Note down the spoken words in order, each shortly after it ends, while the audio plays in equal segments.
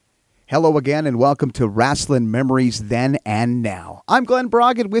Hello again, and welcome to Rasslin Memories Then and Now. I'm Glen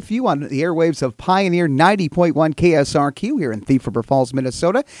Braget with you on the airwaves of Pioneer 90.1 KSRQ here in Thief River Falls,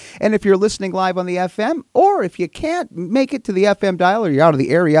 Minnesota. And if you're listening live on the FM, or if you can't make it to the FM dial or you're out of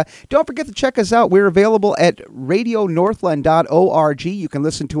the area, don't forget to check us out. We're available at radionorthland.org. You can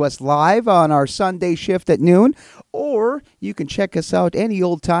listen to us live on our Sunday shift at noon, or you can check us out any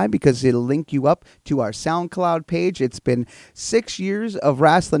old time because it'll link you up to our SoundCloud page. It's been 6 years of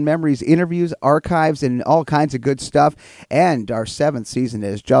Rasslin Memories interviews, archives, and all kinds of good stuff. And our 7th season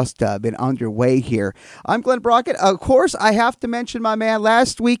has just been underway here. I'm Glen Braget. Of course, I have to mention my man.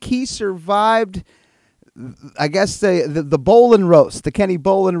 Last week, he survived, I guess, the Bolin roast, the Kenny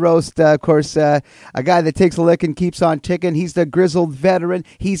Bolin roast. Of course, a guy that takes a lick and keeps on ticking. He's the grizzled veteran.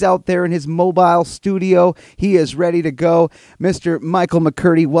 He's out there in his mobile studio. He is ready to go. Mr. Michael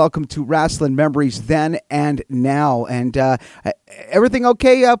McCurdy, welcome to Rasslin Memories Then and Now. And everything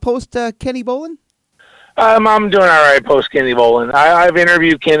okay post Kenny Bolin? I'm doing all right post Kenny Bolin. I've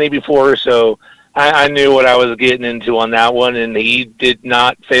interviewed Kenny before, so I knew what I was getting into on that one, and he did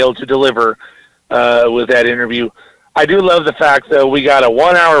not fail to deliver with that interview. I do love the fact, though, we got a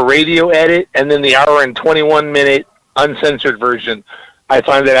 1-hour radio edit and then the hour and 21-minute uncensored version. I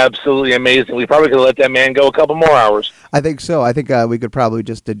find that absolutely amazing. We probably could let that man go a couple more hours. I think so. I think we could probably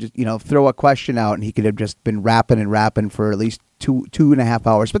just throw a question out, and he could have just been rapping for at least two and a half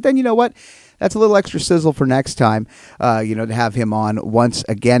hours. But then, you know what? That's a little extra sizzle for next time, to have him on once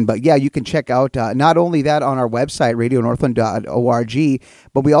again. But yeah, you can check out not only that on our website, radionorthland.org,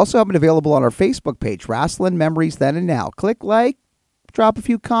 but we also have it available on our Facebook page, Rasslin Memories Then and Now. Click like, drop a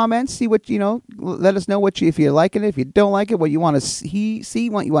few comments, see what, let us know if you like it, if you don't like it, what you want to see,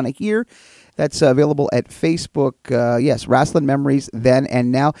 what you want to hear. That's available at Facebook. Yes, Rasslin Memories Then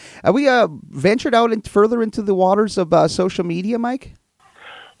and Now. We ventured out further into the waters of social media, Mike?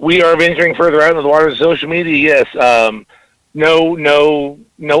 We are venturing further out into the waters of social media, yes. No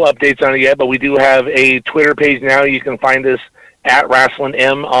updates on it yet, but we do have a Twitter page now. You can find us at Rasslin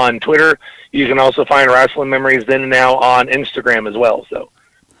M on Twitter. You can also find Rasslin Memories Then and Now on Instagram as well. So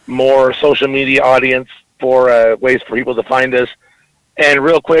more social media audience for ways for people to find us. And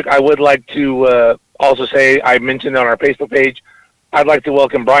real quick, I would like to also say, I mentioned on our Facebook page, I'd like to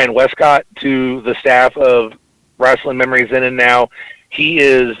welcome Brian Westcott to the staff of Rasslin Memories Then and Now.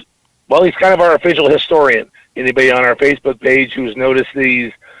 He's kind of our official historian. Anybody on our Facebook page who's noticed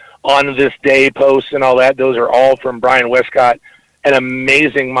these on this day posts and all that, those are all from Brian Westcott. An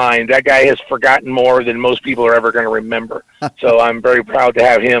amazing mind. That guy has forgotten more than most people are ever going to remember. So I'm very proud to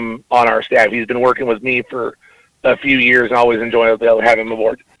have him on our staff. He's been working with me for a few years and always enjoy having him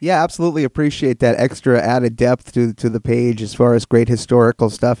aboard. Yeah, absolutely appreciate that extra added depth to the page as far as great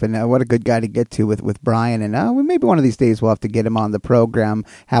historical stuff, and what a good guy to get to with Brian. And maybe one of these days we'll have to get him on the program,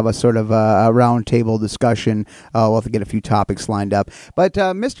 have a sort of a roundtable discussion. We'll have to get a few topics lined up. But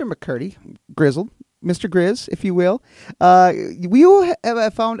Mr. McCurdy, Grizzled, Mr. Grizz, if you will, you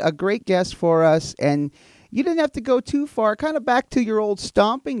have found a great guest for us, and you didn't have to go too far, kind of back to your old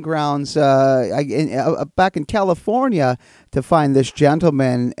stomping grounds back in California to find this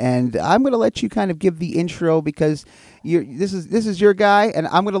gentleman. And I'm going to let you kind of give the intro because this is your guy, and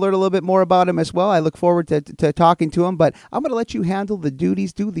I'm going to learn a little bit more about him as well. I look forward to talking to him, but I'm going to let you handle the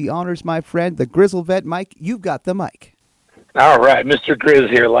duties, do the honors, my friend, the grizzle vet. Mike, you've got the mic. All right, Mr. Grizz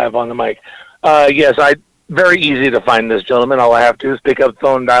here live on the mic. Yes, very easy to find this gentleman. All I have to do is pick up the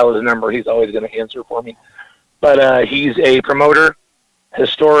phone and dial his number. He's always going to answer for me. But he's a promoter,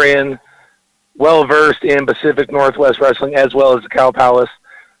 historian, well-versed in Pacific Northwest wrestling as well as the Cow Palace.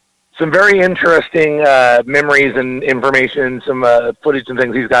 Some very interesting memories and information, some footage and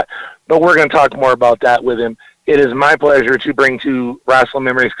things he's got. But we're going to talk more about that with him. It is my pleasure to bring to Rasslin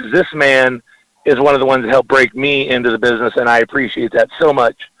Memories because this man is one of the ones that helped break me into the business, and I appreciate that so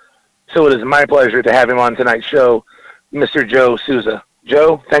much. So it is my pleasure to have him on tonight's show, Mr. Joe Sousa.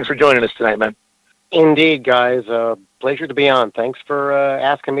 Joe, thanks for joining us tonight, man. Indeed, guys. Pleasure to be on. Thanks for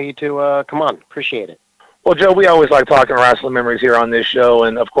asking me to come on. Appreciate it. Well, Joe, we always like talking Rasslin Memories here on this show,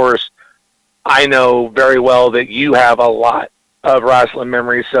 and, of course, I know very well that you have a lot of Rasslin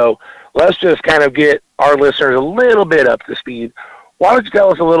memories, so let's just kind of get our listeners a little bit up to speed. Why don't you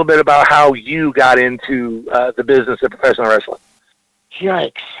tell us a little bit about how you got into the business of professional wrestling?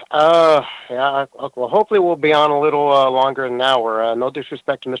 Yikes. Yeah, well, hopefully we'll be on a little longer than an hour. No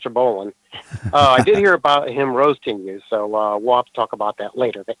disrespect to Mr. Bolin. I did hear about him roasting you, so we'll have to talk about that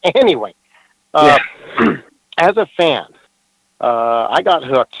later. But anyway, as a fan, I got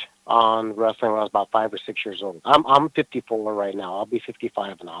hooked on wrestling when I was about 5 or 6 years old. I'm 54 right now. I'll be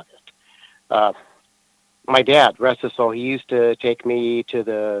 55 in August. my dad, rest his soul, he used to take me to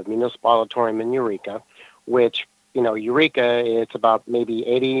the Municipal Auditorium in Eureka, which, Eureka, it's about maybe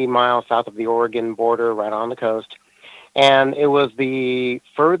 80 miles south of the Oregon border, right on the coast. And it was the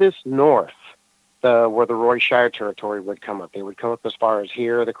furthest north where the Roy Shire territory would come up. They would come up as far as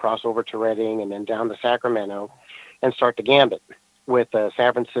here, the crossover to Redding, and then down to Sacramento, and start the gambit with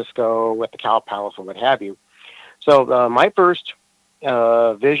San Francisco, with the Cow Palace, and what have you. So my first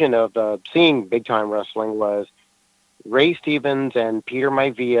vision of seeing big-time wrestling was Ray Stevens and Peter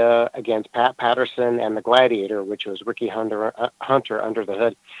Maivia against Pat Patterson and the Gladiator, which was Ricky Hunter under the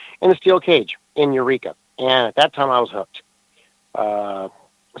hood, in a steel cage in Eureka. And at that time, I was hooked.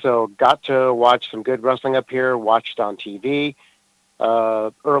 So got to watch some good wrestling up here, watched on TV.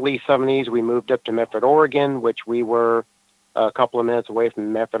 Early 70s, we moved up to Medford, Oregon, which we were a couple of minutes away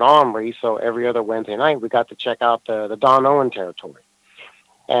from Medford Armory. So every other Wednesday night, we got to check out the Don Owen territory.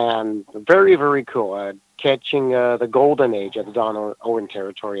 And very, very cool. Catching the golden age of the Don Owen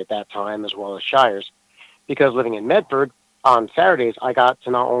territory at that time, as well as Shires. Because living in Medford, on Saturdays, I got to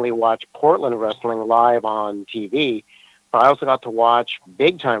not only watch Portland wrestling live on TV, but I also got to watch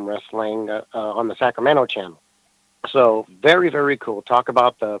big-time wrestling on the Sacramento channel. So very, very cool. Talk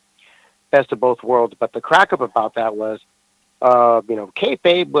about the best of both worlds. But the crack-up about that was,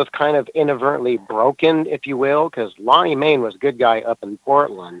 kayfabe was kind of inadvertently broken, if you will, because Lonnie Main was a good guy up in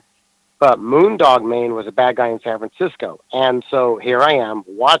Portland, but Moondog Main was a bad guy in San Francisco. And so here I am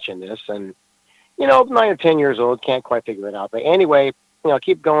watching this, and, 9 or 10 years old, can't quite figure it out. But anyway,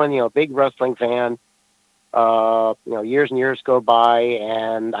 keep going, big wrestling fan. Years and years go by,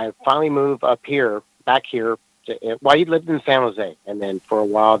 and I finally move back here. He lived in San Jose, and then for a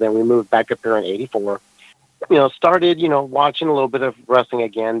while, then we moved back up here in '84. Started, watching a little bit of wrestling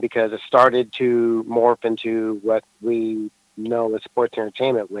again because it started to morph into what we know as sports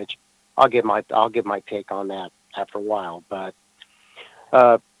entertainment, which I'll give my take on that after a while. But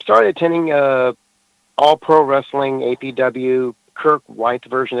started attending All Pro Wrestling, APW, Kirk White's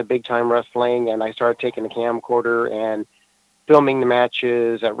version of Big Time Wrestling, and I started taking the camcorder and filming the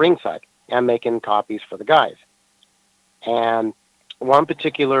matches at ringside and making copies for the guys. And one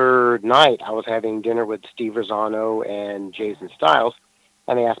particular night, I was having dinner with Steve Rosano and Jason Styles,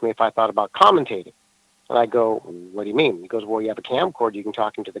 and they asked me if I thought about commentating. And I go, "What do you mean?" He goes, "Well, you have a camcorder. You can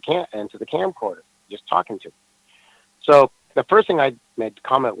talk into the camcorder, just talking to." So the first thing I made the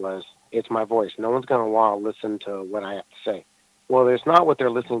comment was, "It's my voice. No one's going to want to listen to what I have to say." Well, it's not what they're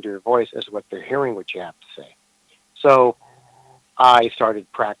listening to your voice; it's what they're hearing what you have to say. So I started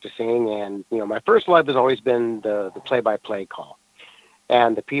practicing, and my first love has always been the play-by-play call.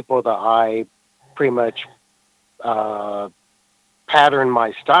 And the people that I pretty much pattern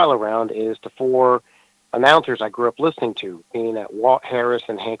my style around is the 4 announcers I grew up listening to, being at Walt Harris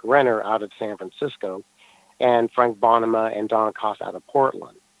and Hank Renner out of San Francisco, and Frank Bonema and Don Costa out of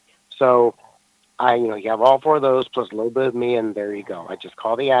Portland. So you have all 4 of those plus a little bit of me, and there you go. I just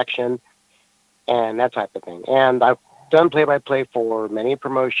call the action and that type of thing. And I've done play-by-play for many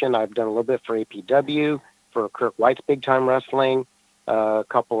promotion. I've done a little bit for APW, for Kirk White's Big Time Wrestling, a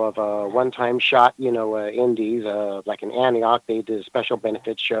couple of one-time shot, indies, like in Antioch, they did a special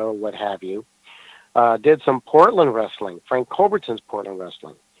benefit show, what have you. Did some Portland wrestling, Frank Culbertson's Portland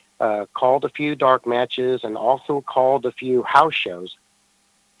wrestling. Called a few dark matches and also called a few house shows.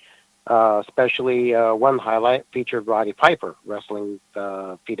 Especially one highlight featured Roddy Piper wrestling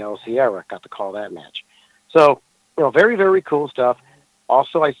Fidel Sierra. Got to call that match. So, very, very cool stuff.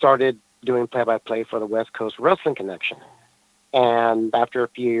 Also, I started doing play-by-play for the West Coast Wrestling Connection. And after a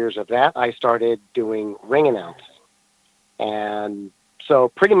few years of that, I started doing ring announcing. And so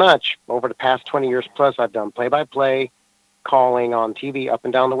pretty much over the past 20 years plus, I've done play-by-play, calling on TV up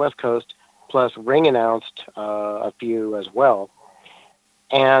and down the West Coast, plus ring announced a few as well.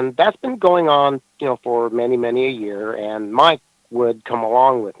 And that's been going on, for many, many a year. And Mike would come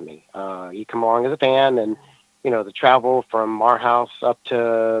along with me. He'd come along as a fan, and, the travel from our house up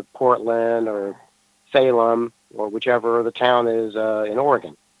to Portland or Salem or whichever the town is in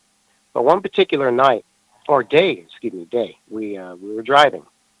Oregon. But one particular night, or day, we were driving.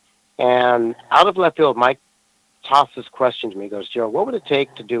 And out of left field, Mike tossed this question to me. He goes, "Joe, what would it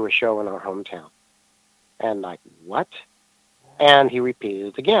take to do a show in our hometown?" And like, "What?" And he repeated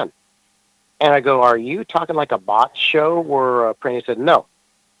it again. And I go, "Are you talking like a bot show?" Or he said, "No.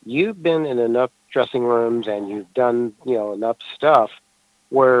 You've been in enough dressing rooms and you've done, enough stuff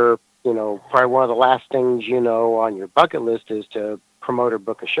where, probably one of the last things on your bucket list is to promote or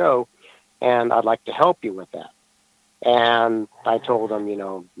book a show, and I'd like to help you with that." And I told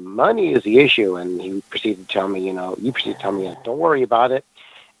him, money is the issue, and he proceeded to tell me, don't worry about it.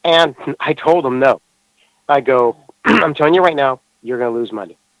 And I told him no. I go, I'm telling you right now, you're going to lose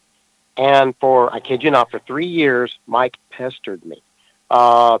money. And I kid you not, for 3 years, Mike pestered me.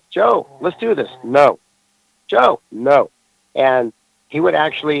 Joe, let's do this. No. Joe, no. And he would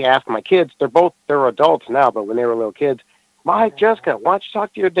actually ask my kids, they're adults now, but when they were little kids, Mike, Jessica, why don't you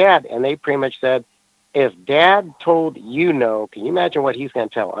talk to your dad? And they pretty much said, if dad told you no, can you imagine what he's going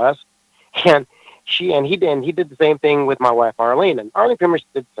to tell us? And he did the same thing with my wife, Arlene. And Arlene pretty much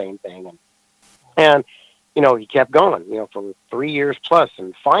did the same thing. And he kept going, for 3 years plus.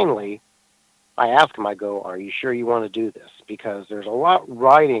 And finally, I asked him, I go, are you sure you want to do this? Because there's a lot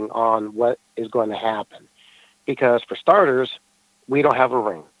riding on what is going to happen. Because for starters, we don't have a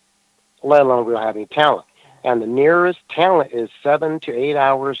ring, let alone we don't have any talent. And the nearest talent is 7 to 8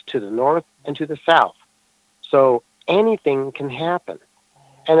 hours to the north and to the south. So anything can happen.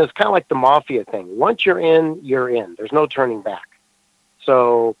 And it's kind of like the mafia thing. Once you're in, you're in. There's no turning back.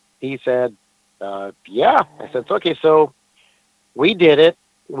 So he said, yeah. I said, okay, so we did it.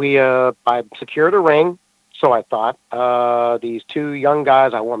 I secured a ring, so I thought. These two young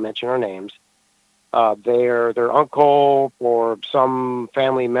guys, I won't mention their names, their uncle or some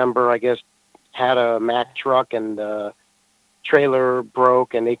family member, I guess, had a Mack truck and the trailer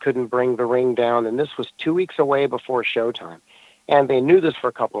broke and they couldn't bring the ring down. And this was 2 weeks away before showtime. And they knew this for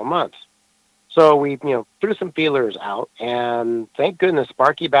a couple of months. So we, threw some feelers out, and thank goodness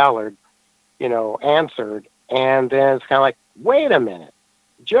Sparky Ballard, answered. And then it's kind of like, wait a minute,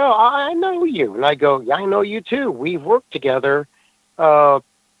 Joe, I know you. And I go, yeah, I know you too. We've worked together at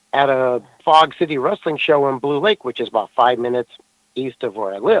a Fog City wrestling show in Blue Lake, which is about 5 minutes east of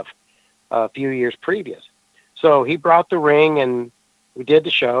where I live, a few years previous. So he brought the ring, and we did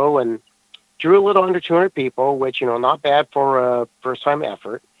the show, and drew a little under 200 people, which, not bad for a first-time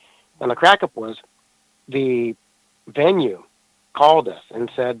effort. And the crack-up was the venue called us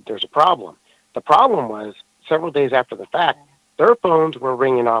and said, there's a problem. The problem was, several days after the fact, their phones were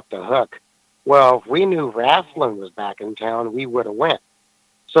ringing off the hook. Well, if we knew Rasslin was back in town, we would have went.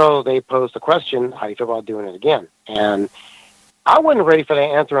 So they posed the question, how do you feel about doing it again? And I wasn't ready for that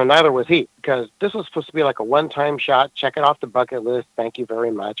answer, and neither was he, because this was supposed to be like a one-time shot, check it off the bucket list, thank you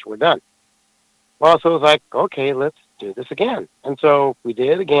very much, we're done. Well, so it was like, okay, let's do this again. And so we did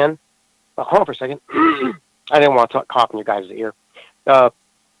it again. Hold on for a second. I didn't want to cough in your guys' ear.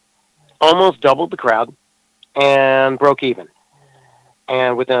 Almost doubled the crowd and broke even.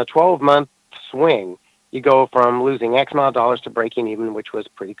 And within a 12-month swing, you go from losing X amount of dollars to breaking even, which was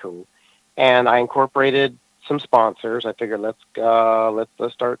pretty cool. And I incorporated some sponsors. I figured let's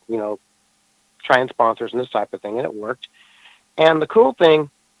start, trying sponsors and this type of thing, and it worked. And the cool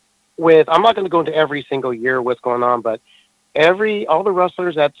thing I'm not going to go into every single year what's going on, but all the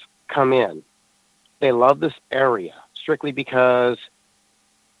wrestlers that's come in, they love this area strictly because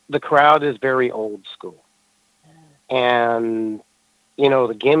the crowd is very old school. And,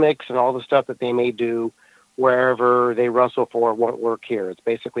 the gimmicks and all the stuff that they may do wherever they wrestle for won't work here. It's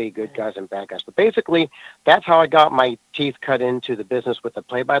basically good guys and bad guys. But basically, that's how I got my teeth cut into the business with the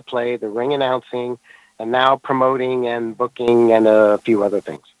play-by-play, the ring announcing, and now promoting and booking and a few other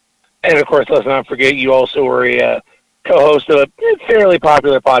things. And, of course, let's not forget you also were a co-host of a fairly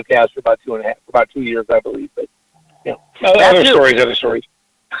popular podcast for about 2 years, I believe. But, other stories.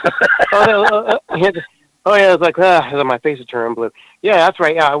 Yeah, it's like, my face is turning blue. Yeah, that's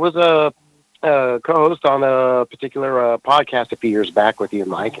right. Yeah, I was a co-host on a particular podcast a few years back with you,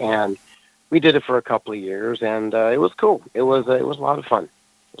 Mike, and we did it for a couple of years, and it was cool. It was a lot of fun.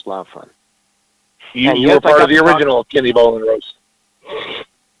 You were part of the original Kenny Bolin roast.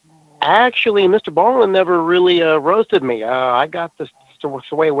 Actually, Mr. Bolin never really roasted me. I got this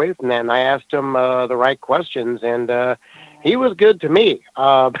way away from that, and I asked him the right questions, and he was good to me.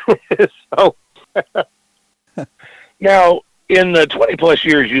 So now, in the 20-plus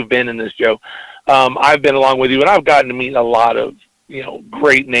years you've been in this, Joe, I've been along with you, and I've gotten to meet a lot of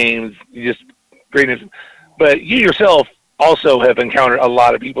great names, just great names. But you yourself also have encountered a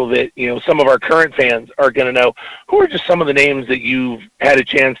lot of people that some of our current fans are going to know. Who are just some of the names that you've had a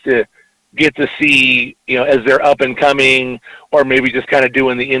chance to get to see, as they're up and coming, or maybe just kind of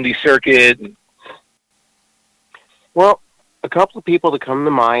doing the indie circuit? Well, a couple of people that come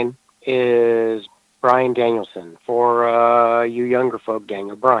to mind is Brian Danielson. For you younger folk,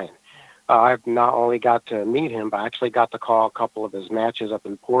 Daniel Bryan. I've not only got to meet him, but I actually got to call a couple of his matches up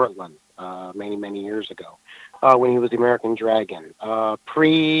in Portland many, many years ago when he was the American Dragon.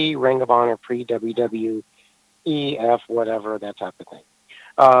 Pre-Ring of Honor, pre-WWEF, whatever, that type of thing.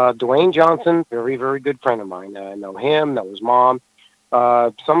 Dwayne Johnson, very, very good friend of mine. I know him, know his mom.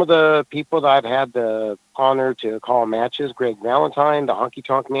 Some of the people that I've had the honor to call matches, Greg Valentine, the Honky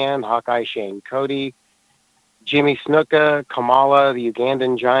Tonk Man, Hawkeye Shane Cody, Jimmy Snuka, Kamala, the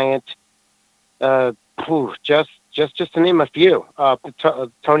Ugandan giant, just to name a few.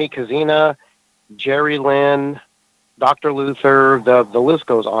 Tony Kazina, Jerry Lynn, Dr. Luther, the list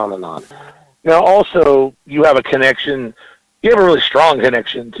goes on and on. Now, also, you have a connection. You have a really strong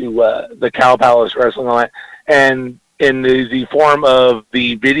connection to the Cow Palace Wrestling on it, and in the form of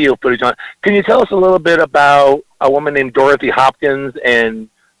the video footage on it. Can you tell us a little bit about a woman named Dorothy Hopkins and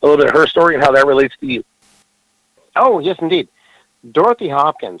a little bit of her story and how that relates to you? Oh, yes, indeed. Dorothy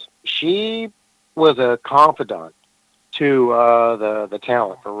Hopkins, she was a confidant to the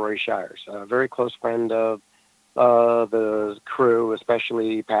talent for Roy Shires, a very close friend of the crew,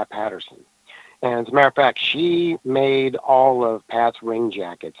 especially Pat Patterson. And as a matter of fact, she made all of Pat's ring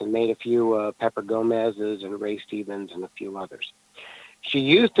jackets and made a few Pepper Gomez's and Ray Stevens and a few others. She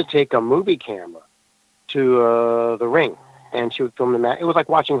used to take a movie camera to the ring, and she would film them. It was like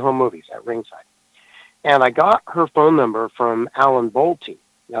watching home movies at ringside. And I got her phone number from Alan Bolte,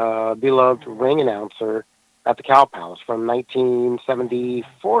 beloved ring announcer at the Cow Palace from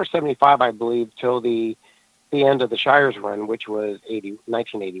 1974, 75, I believe, till the end of the Shire's run, which was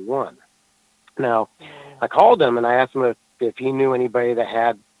 1981. Now, I called him and I asked him if he knew anybody that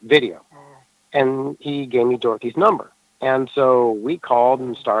had video. And he gave me Dorothy's number. And so we called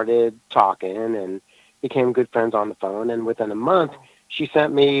and started talking and became good friends on the phone. And within a month, she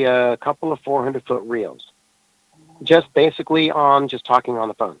sent me a couple of 400-foot reels, just basically on just talking on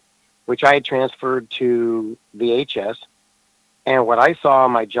the phone, which I had transferred to VHS. And what I saw,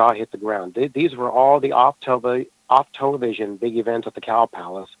 my jaw hit the ground. These were all the off-television big events at the Cow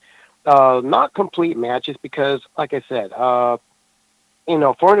Palace. Not complete matches because, like I said,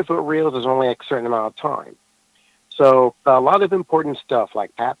 400-foot reels is only a certain amount of time. So a lot of important stuff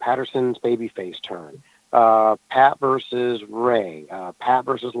like Pat Patterson's babyface turn, Pat versus Ray, Pat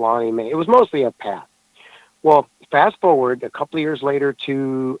versus Lonnie Mae. It was mostly a Pat. Well, fast forward a couple of years later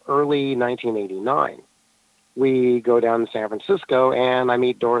to early 1989. We go down to San Francisco, and I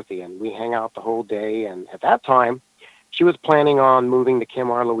meet Dorothy, and we hang out the whole day. And at that time, she was planning on moving to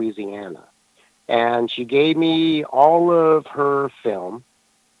Kemar, Louisiana. And she gave me all of her film,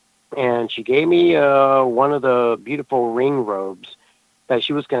 and she gave me one of the beautiful ring robes that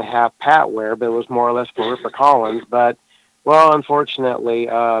she was going to have Pat wear, but it was more or less for Ripper Collins. But, well, unfortunately,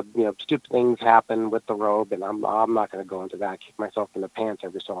 stupid things happen with the robe, and I'm not going to go into that. I kick myself in the pants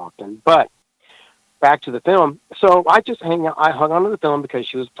every so often. But back to the film. So I hung on to the film because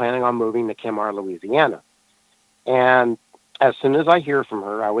she was planning on moving to Kemar, Louisiana. And as soon as I hear from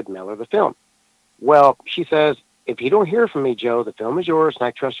her, I would mail her the film. Well, she says, if you don't hear from me, Joe, the film is yours, and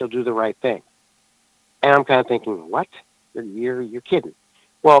I trust you'll do the right thing. And I'm kind of thinking, what? You're kidding.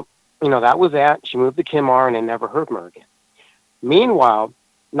 Well, that was that. She moved to Kemar, and I never heard from her again. Meanwhile,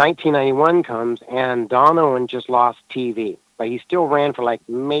 1991 comes, and Don Owen just lost TV, but he still ran for like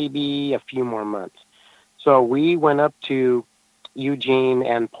maybe a few more months. So we went up to Eugene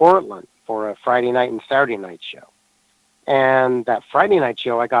and Portland for a Friday night and Saturday night show. And that Friday night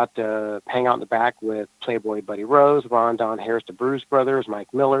show, I got to hang out in the back with Playboy Buddy Rose, Ron Don Harris, the Bruce Brothers,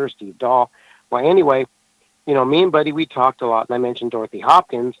 Mike Miller, Steve Dahl. Well, anyway, me and Buddy, we talked a lot, and I mentioned Dorothy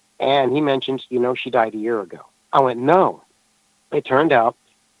Hopkins, and he mentioned, she died a year ago. I went, no. It turned out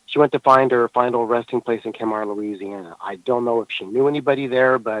she went to find her final resting place in Kemar, Louisiana. I don't know if she knew anybody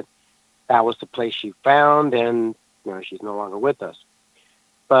there, but that was the place she found, and, she's no longer with us.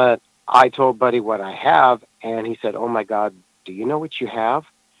 But I told Buddy what I have, and he said, oh, my God, do you know what you have?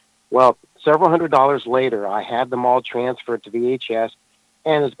 Well, several $100s later, I had them all transferred to VHS,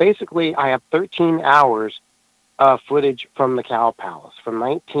 and it's basically I have 13 hours of footage from the Cow Palace from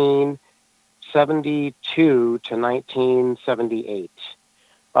 1972 to 1978.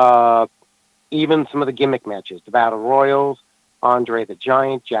 Even some of the gimmick matches, the Battle Royals, Andre the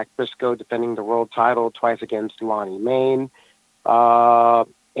Giant, Jack Briscoe defending the world title twice against Lonnie Main.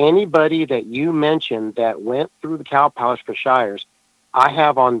 Anybody that you mentioned that went through the Cow Palace for Shires, I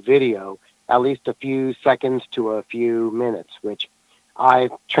have on video at least a few seconds to a few minutes, which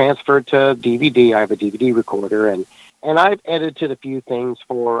I've transferred to DVD. I have a DVD recorder, and I've edited a few things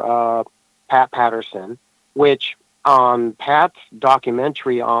for Pat Patterson, which on Pat's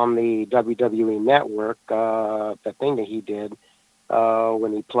documentary on the WWE Network, the thing that he did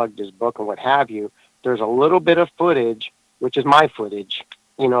when he plugged his book and what have you, there's a little bit of footage, which is my footage,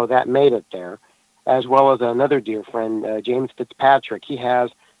 that made it there, as well as another dear friend, James Fitzpatrick. He has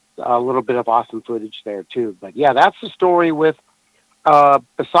a little bit of awesome footage there, too. But, yeah, that's the story with,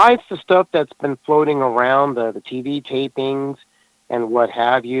 besides the stuff that's been floating around, the TV tapings and what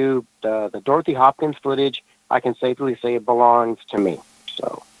have you, the Dorothy Hopkins footage, I can safely say it belongs to me.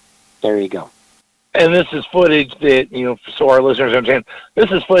 So, there you go. And this is footage that, so our listeners understand,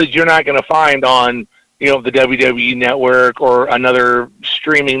 this is footage you're not going to find on, the WWE network or another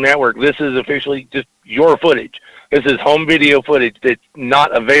streaming network. This is officially just your footage. This is home video footage that's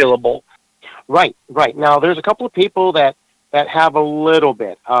not available. Right. Now, there's a couple of people that have a little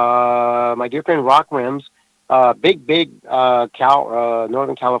bit. My dear friend Rock Rims, big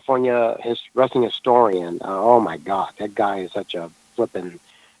Northern California wrestling historian. Oh my God, that guy is such a flippin'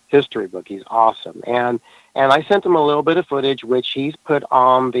 history book. He's awesome. And I sent him a little bit of footage, which he's put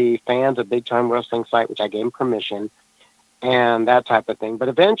on the Fans of Big Time Wrestling site, which I gave him permission, and that type of thing. But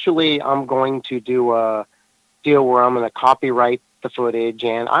eventually, I'm going to do a deal where I'm going to copyright the footage,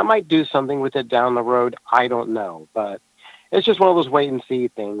 and I might do something with it down the road. I don't know, but it's just one of those wait and see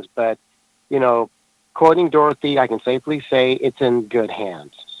things. But, quoting Dorothy, I can safely say it's in good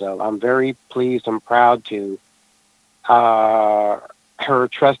hands. So I'm very pleased and proud to her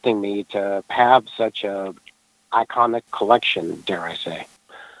trusting me to have such a iconic collection, dare I say.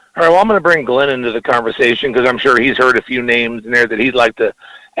 All right, well, I'm going to bring Glenn into the conversation because I'm sure he's heard a few names in there that he'd like to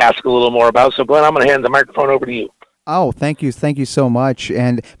ask a little more about. So, Glenn, I'm going to hand the microphone over to you. Oh, thank you so much.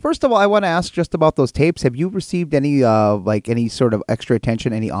 And first of all, I want to ask just about those tapes. Have you received any any sort of extra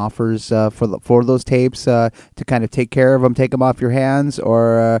attention, any offers for those tapes to kind of take care of them, take them off your hands,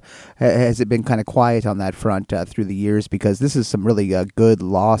 or has it been kind of quiet on that front through the years? Because this is some really good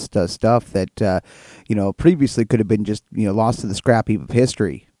lost stuff that previously could have been just lost to the scrap heap of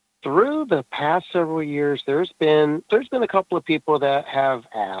history. Through the past several years, there's been a couple of people that have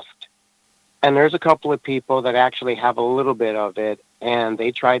asked. And there's a couple of people that actually have a little bit of it, and they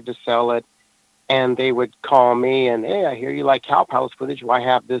tried to sell it, and they would call me and, hey, I hear you like Cow Palace footage. Why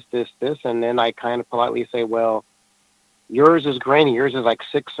have this? And then I kind of politely say, well, yours is grainy. Yours is like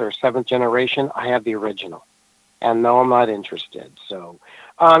 6th or 7th generation. I have the original. And no, I'm not interested. So,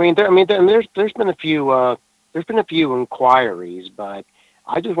 there's been a few inquiries, but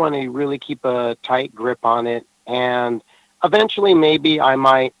I just want to really keep a tight grip on it. And eventually maybe I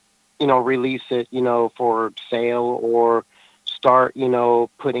might, release it, for sale or start,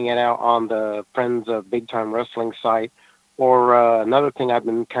 putting it out on the Friends of Big Time Wrestling site. Or another thing I've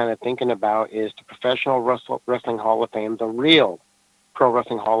been kind of thinking about is the Professional Wrestling Hall of Fame, the real Pro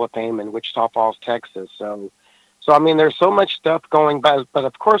Wrestling Hall of Fame in Wichita Falls, Texas. So there's so much stuff going by, but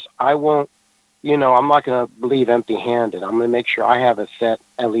of course I won't, I'm not going to leave empty-handed. I'm going to make sure I have a set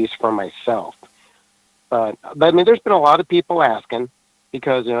at least for myself. But there's been a lot of people asking.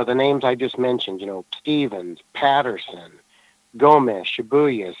 Because, the names I just mentioned, Stevens, Patterson, Gomez,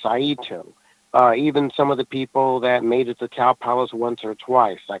 Shibuya, Saito, even some of the people that made it to Cow Palace once or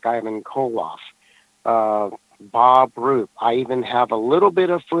twice, like Ivan Koloff, Bob Roop. I even have a little bit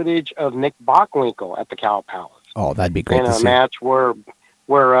of footage of Nick Bockwinkel at the Cow Palace. Oh, that'd be great in to a see. Match where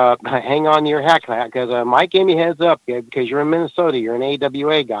hang on to your hat, because Mike gave me heads up, because you're in Minnesota, you're an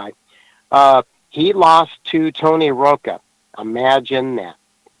AWA guy. He lost to Tony Rocca. Imagine that.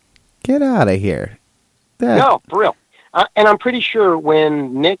 Get out of here. No, for real. And I'm pretty sure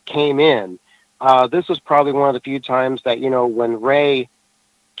when Nick came in, this was probably one of the few times that, when Ray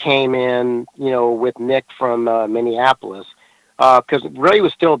came in, with Nick from Minneapolis, because Ray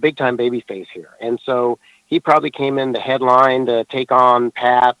was still a big-time babyface here. And so he probably came in the headline to take on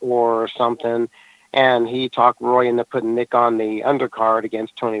Pat or something, and he talked Roy into putting Nick on the undercard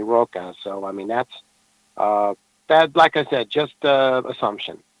against Tony Rocca. So, that's... that, like I said, just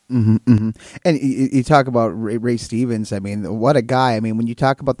assumption. Mm-hmm, mm-hmm. And you talk about Ray Stevens. What a guy. When you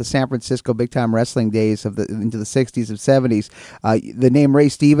talk about the San Francisco big time wrestling days into the 60s and 70s, the name Ray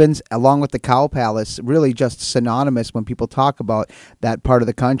Stevens, along with the Cow Palace, really just synonymous when people talk about that part of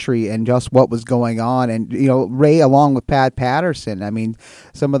the country and just what was going on. And Ray, along with Pat Patterson.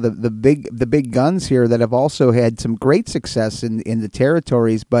 Some of the big guns here that have also had some great success in the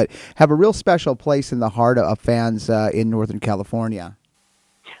territories, but have a real special place in the heart of fans in Northern California.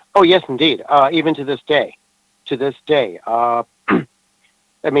 Oh, yes, indeed. Even to this day. People,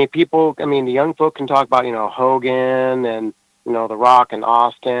 the young folk can talk about, Hogan and, The Rock and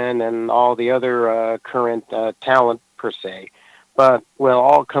Austin and all the other current talent, per se. But,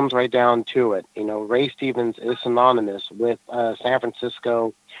 all comes right down to it. Ray Stevens is synonymous with San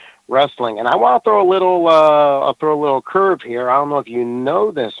Francisco wrestling. And I want to throw a little curve here. I don't know if you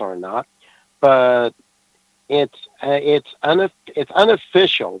know this or not, but it's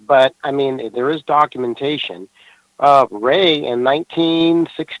unofficial, but there is documentation. Ray in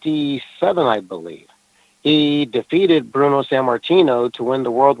 1967, I believe, he defeated Bruno Sammartino to win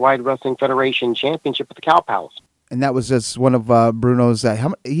the Worldwide Wrestling Federation Championship at the Cow Palace. And that was just one of Bruno's.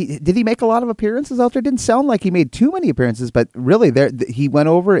 Did he make a lot of appearances out there? Didn't sound like he made too many appearances, but really, he went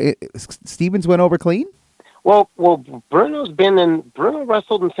over. Stevens went over clean. Well, Bruno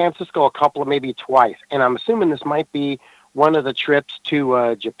wrestled in San Francisco a couple of maybe twice, and I'm assuming this might be one of the trips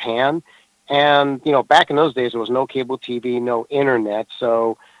to Japan. And back in those days, there was no cable TV, no internet,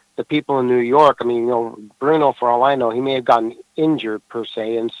 so the people in New York. I mean, Bruno, for all I know, he may have gotten injured per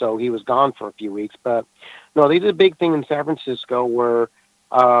se, and so he was gone for a few weeks, but. No, they did a big thing in San Francisco where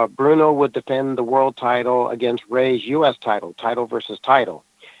Bruno would defend the world title against Ray's U.S. title versus title.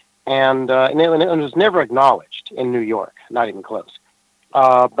 And it was never acknowledged in New York, not even close.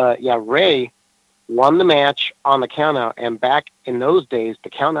 But, yeah, Ray won the match on the countout, and back in those days, the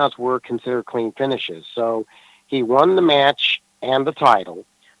countouts were considered clean finishes. So he won the match and the title,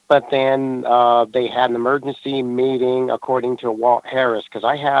 but then they had an emergency meeting, according to Walt Harris, because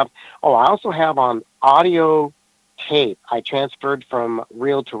I also have on audio tape. I transferred from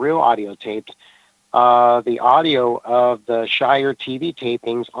reel-to-reel audio tapes, the audio of the Shire TV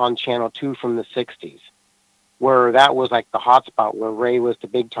tapings on Channel 2 from the 60s, where that was like the hot spot where Ray was the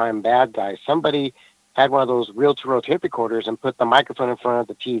big-time bad guy. Somebody had one of those reel-to-reel tape recorders and put the microphone in front of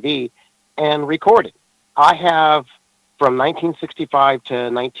the TV and recorded. I have from 1965 to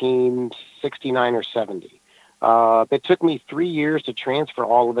 1969 or 70. It took me 3 years to transfer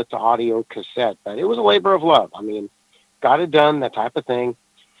all of it to audio cassette, but it was a labor of love. I mean, got it done, that type of thing.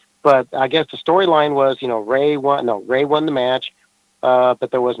 But I guess the storyline was, Ray won the match,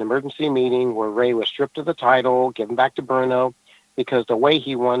 but there was an emergency meeting where Ray was stripped of the title, given back to Bruno, because the way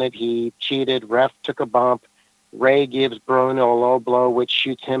he won it, he cheated, ref took a bump, Ray gives Bruno a low blow, which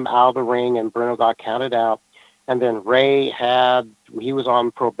shoots him out of the ring, and Bruno got counted out. And then Ray he was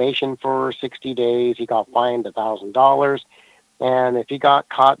on probation for 60 days. He got fined $1,000. And if he got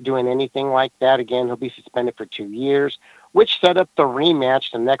caught doing anything like that again, he'll be suspended for 2 years, which set up the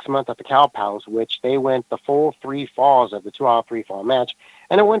rematch the next month at the Cow Palace, which they went the full 3 falls of the 2-hour 3-fall match.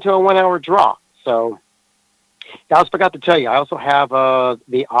 And it went to a 1-hour draw. So I also forgot to tell you, I also have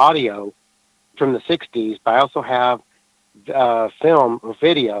the audio from the 60s, but I also have film or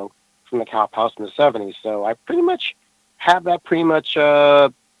video from the Cow Palace in the 70s. So I pretty much have that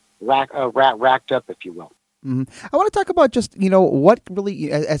racked up, if you will. Mm-hmm. I want to talk about just, what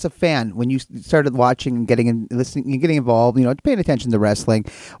really, as a fan, when you started watching and listening and getting involved, paying attention to wrestling,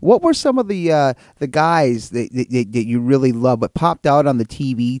 what were some of the guys that you really love, what popped out on the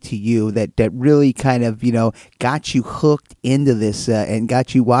TV to you that really kind of, got you hooked into this and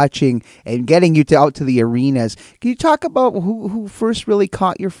got you watching and getting you out to the arenas? Can you talk about who first really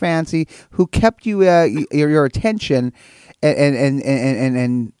caught your fancy, who kept you your attention?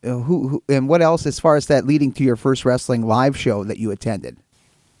 And who and what else as far as that leading to your first wrestling live show that you attended?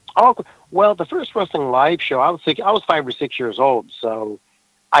 Oh, well, the first wrestling live show, I was 5 or 6 years old, so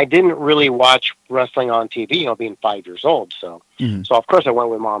I didn't really watch wrestling on TV, being 5 years old. So, So of course I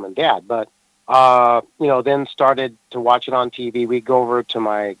went with Mom and Dad, but then started to watch it on TV. We'd go over to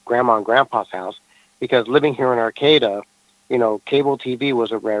my grandma and grandpa's house because living here in Arcata, cable TV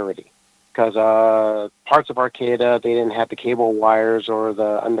was a rarity. Because parts of Arcata, they didn't have the cable wires or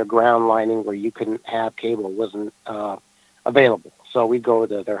the underground lining where you couldn't have cable. It wasn't available. So we'd go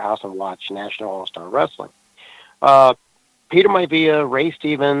to their house and watch National All-Star Wrestling. Peter Maivia, Ray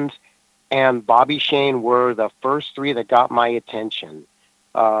Stevens, and Bobby Shane were the first 3 that got my attention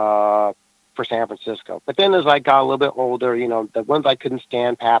for San Francisco. But then as I got a little bit older, the ones I couldn't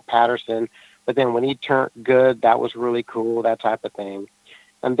stand, Pat Patterson, but then when he turned good, that was really cool, that type of thing.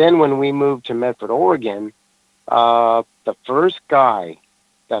 And then when we moved to Medford, Oregon, the first guy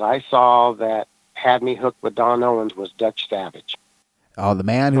that I saw that had me hooked with Don Owens was Dutch Savage. Oh, the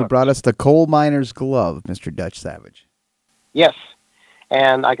man who brought us the coal miner's glove, Mr. Dutch Savage. Yes.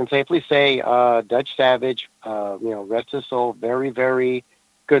 And I can safely say Dutch Savage, rest his soul, very, very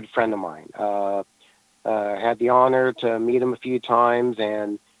good friend of mine. Had the honor to meet him a few times,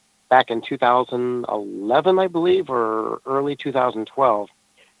 and back in 2011, I believe, or early 2012,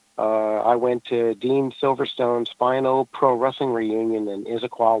 I went to Dean Silverstone's final pro wrestling reunion in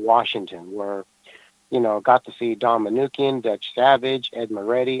Issaquah, Washington, where, got to see Don Manukian, Dutch Savage, Ed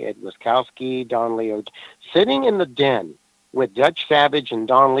Moretti, Ed Wiskowski, Don Leo, sitting in the den with Dutch Savage and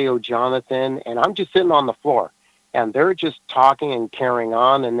Don Leo Jonathan, and I'm just sitting on the floor, and they're just talking and carrying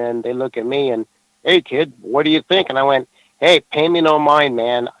on, and then they look at me and, "Hey, kid, what do you think?" And I went, "Hey, pay me no mind,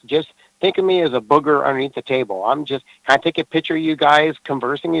 man. Just think of me as a booger underneath the table. Can I take a picture of you guys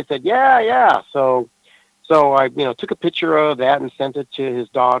conversing?" He said, yeah. So I, took a picture of that and sent it to his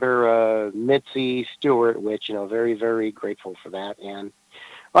daughter, Mitzi Stewart, which, very, very grateful for that. And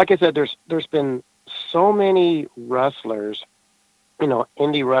like I said, there's been so many wrestlers,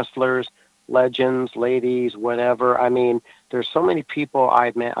 indie wrestlers, legends, ladies, whatever. I mean, there's so many people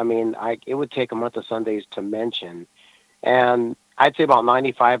I've met. I mean, it would take a month of Sundays to mention, and I'd say about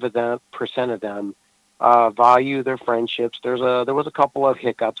 95% of them value their friendships. There was a couple of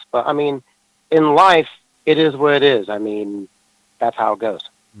hiccups, but I mean, in life, it is what it is. I mean, that's how it goes.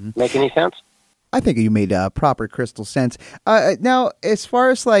 Mhm. Make any sense? I think you made proper crystal sense. Now, as far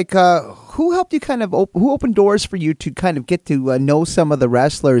as like who helped you kind of who opened doors for you to kind of get to know some of the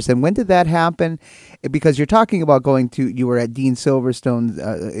wrestlers, and when did that happen? Because you're talking about you were at Dean Silverstone's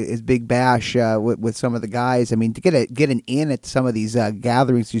his big bash with some of the guys. I mean, to get an in at some of these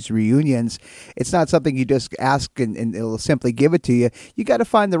gatherings, these reunions, it's not something you just ask and it'll simply give it to you. You got to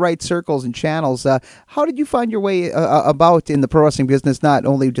find the right circles and channels. How did you find your way about in the pro wrestling business? Not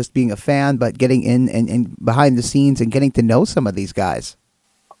only just being a fan, but getting in and behind the scenes and getting to know some of these guys.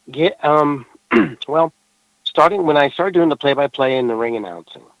 Well, starting when I started doing the play-by-play and the ring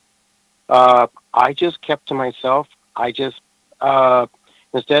announcing, I just kept to myself. I just,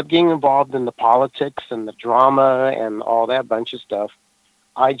 instead of getting involved in the politics and the drama and all that bunch of stuff,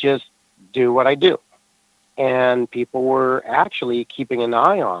 I just do what I do. And people were actually keeping an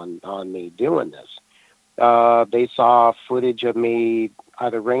eye on me doing this. They saw footage of me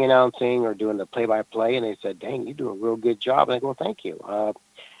either ring announcing or doing the play-by-play, and they said, "Dang, you do a real good job." And I go, "Thank you." And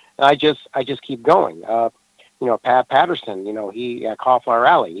I just keep going. Pat Patterson, he at Cauliflower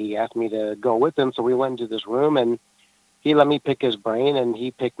Alley, he asked me to go with him, so we went into this room, and he let me pick his brain, and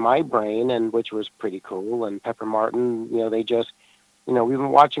he picked my brain, and which was pretty cool. And Pepper Martin, they just, we've been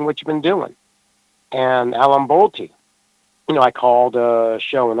watching what you've been doing. And Alan Bolte, I called a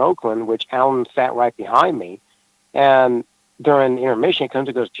show in Oakland, which Alan sat right behind me, and during intermission, he comes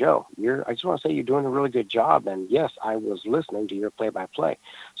and goes, "Joe, I just want to say you're doing a really good job. And yes, I was listening to your play-by-play."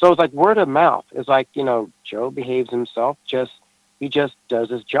 So it's like word of mouth. It's like, Joe behaves himself. He just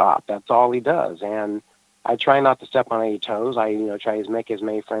does his job. That's all he does. And I try not to step on any toes. I, try to make as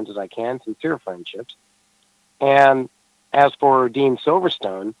many friends as I can, sincere friendships. And as for Dean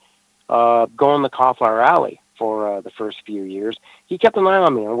Silverstone, going to Cauliflower Alley for the first few years, he kept an eye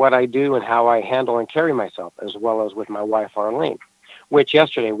on me and what I do and how I handle and carry myself, as well as with my wife, Arlene, which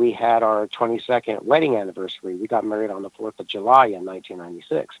yesterday we had our 22nd wedding anniversary. We got married on the 4th of July in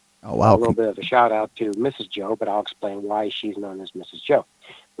 1996. Oh, wow. A little bit of a shout out to Mrs. Joe, but I'll explain why she's known as Mrs. Joe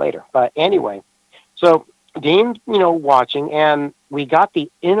later. But anyway, so Dean, watching, and we got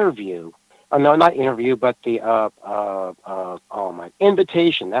the interview. No, not interview, but the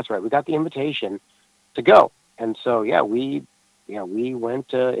invitation. That's right. We got the invitation to go. And so, we went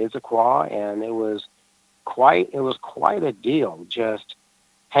to Issaquah, and it was quite a deal. Just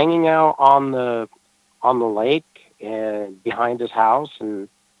hanging out on the lake and behind his house, and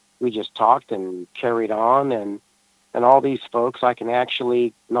we just talked and carried on, and all these folks I can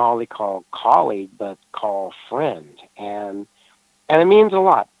actually not only call colleague but call friend, and it means a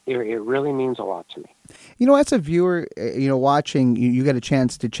lot. It really means a lot to me. As a viewer, watching, you get a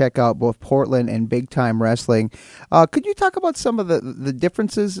chance to check out both Portland and Big Time Wrestling. Could you talk about some of the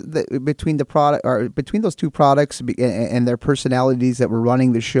differences between the product or between those two products and their personalities that were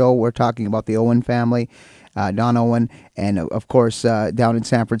running the show? We're talking about the Owen family, Don Owen, and of course down in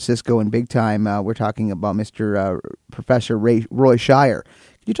San Francisco in Big Time, we're talking about Mr. Professor Roy Shire.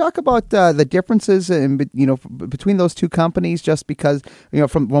 Can you talk about the differences between those two companies, just because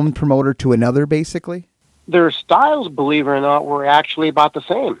from one promoter to another, basically? Their styles, believe it or not, were actually about the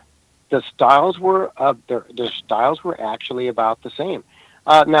same. The styles were their styles were actually about the same.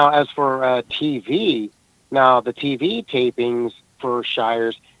 Now, as for TV, the TV tapings for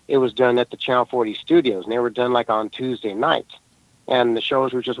Shires, it was done at the Channel 40 studios, and they were done like on Tuesday nights. And the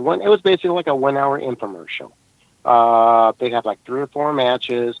shows were just it was basically like a 1-hour infomercial. They'd have like 3 or 4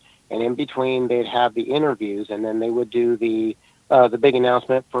 matches, and in between they'd have the interviews, and then they would do the big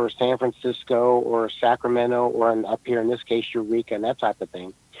announcement for San Francisco or Sacramento or up here in this case Eureka and that type of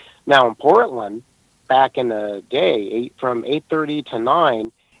thing. Now in Portland, back in the day, from 8:30 to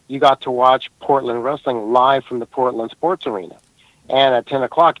 9, you got to watch Portland wrestling live from the Portland Sports Arena, and at 10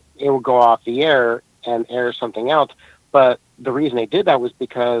 o'clock it would go off the air and air something else. But the reason they did that was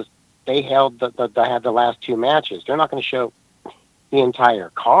because they held they had the last 2 matches. They're not going to show the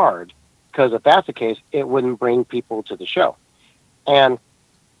entire card, because if that's the case, it wouldn't bring people to the show. And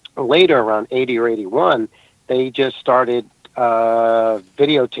later, around 80 or 81, they just started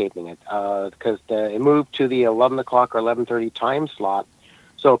videotaping it because it moved to the 11 o'clock or 11:30 time slot.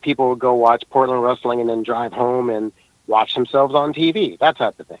 So people would go watch Portland wrestling and then drive home and watch themselves on TV, that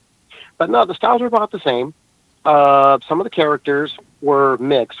type of thing. But no, the styles were about the same. Some of the characters were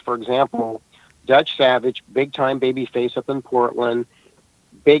mixed. For example, Dutch Savage, big time baby face up in Portland,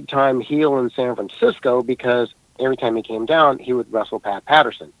 big time heel in San Francisco, because every time he came down, he would wrestle Pat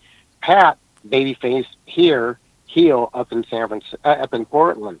Patterson. Pat, babyface here, heel up in up in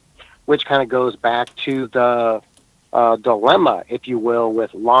Portland, which kind of goes back to the dilemma, if you will,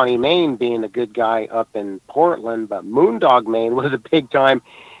 with Lonnie Main being a good guy up in Portland, but Moondog Main was a big time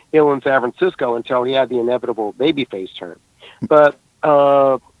heel in San Francisco until he had the inevitable babyface turn. But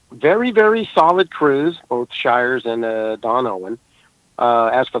very, very solid crews, both Shires and Don Owen.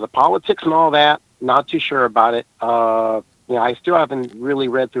 As for the politics and all that, not too sure about it. I still haven't really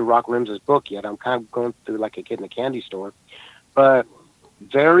read through Rock Rims's book yet. I'm kind of going through like a kid in a candy store. But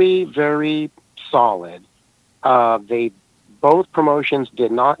very, very solid. They both promotions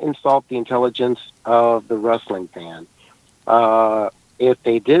did not insult the intelligence of the wrestling fan. If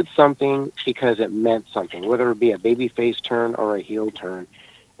they did something because it meant something, whether it be a babyface turn or a heel turn,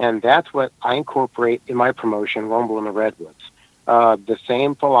 and that's what I incorporate in my promotion, Rumble in the Redwoods. The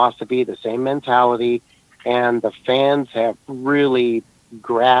same philosophy, the same mentality, and the fans have really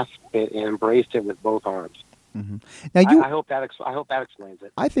grasped it and embraced it with both arms. Mm-hmm. Now I hope that explains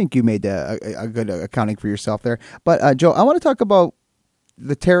it. I think you made a good accounting for yourself there. But Joe, I want to talk about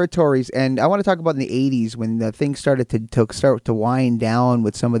the territories, and I want to talk about in the 80s when the things started to wind down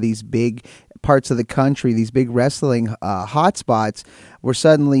with some of these big parts of the country, these big wrestling hotspots were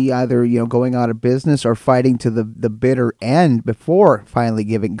suddenly either going out of business or fighting to the bitter end before finally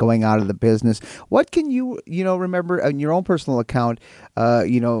going out of the business. What can you remember in your own personal account,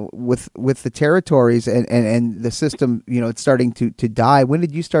 with the territories and the system, it's starting to die? When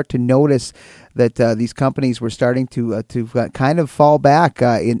did you start to notice that these companies were starting to kind of fall back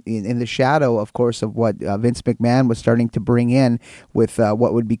in the shadow, of course, of what Vince McMahon was starting to bring in with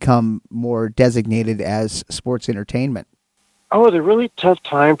what would become more designated as sports entertainment? Oh, it was a really tough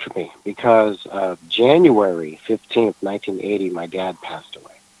time for me because January 15th, 1980, my dad passed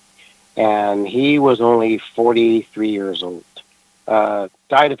away. And he was only 43 years old.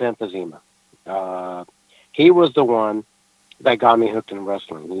 Died of emphysema. He was the one that got me hooked in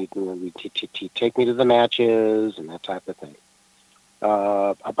wrestling. He'd take me to the matches and that type of thing.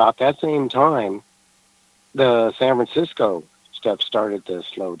 About that same time, the San Francisco stuff started to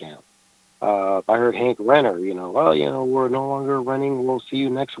slow down. I heard Hank Renner, we're no longer running. We'll see you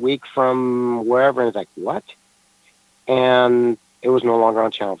next week from wherever. And it's like, what? And it was no longer on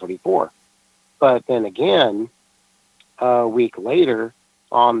Channel 44. But then again, a week later,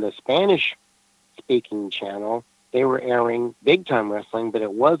 on the Spanish-speaking channel, they were airing big-time wrestling, but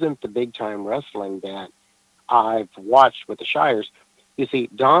it wasn't the big-time wrestling that I've watched with the Shires. You see,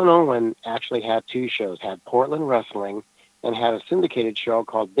 Don Owen actually had two shows, had Portland Wrestling and had a syndicated show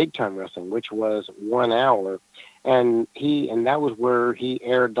called Big Time Wrestling, which was 1 hour. And that was where he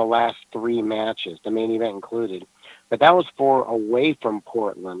aired the last three matches, the main event included. But that was for away from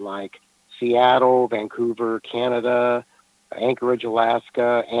Portland, like Seattle, Vancouver, Canada, Anchorage,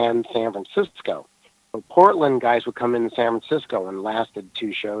 Alaska, and San Francisco. So Portland guys would come in San Francisco and lasted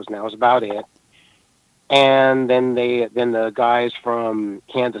two shows, and that was about it. And then the guys from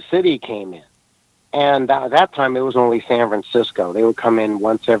Kansas City came in. And at that time, it was only San Francisco. They would come in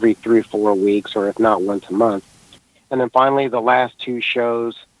once every 3 or 4 weeks, or if not, once a month. And then finally, the last two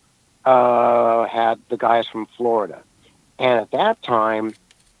shows had the guys from Florida. And at that time,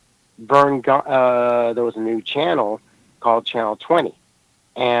 there was a new channel called Channel 20.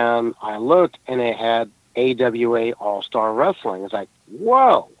 And I looked, and it had AWA All-Star Wrestling. It's like,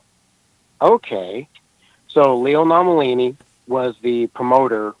 whoa, okay. So Leo Nomalini was the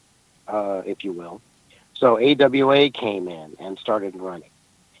promoter, if you will. So AWA came in and started running.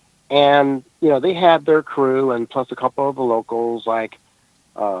 And, they had their crew and plus a couple of the locals like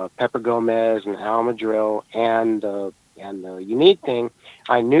Pepper Gomez and Al Madrill. And the unique thing,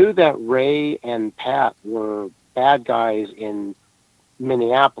 I knew that Ray and Pat were bad guys in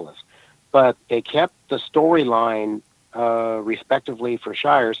Minneapolis, but they kept the storyline respectively for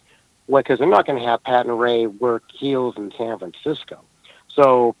Shires, because they're not going to have Pat and Ray work heels in San Francisco.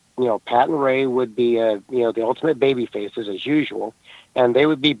 So, Pat and Ray would be, the ultimate baby faces as usual, and they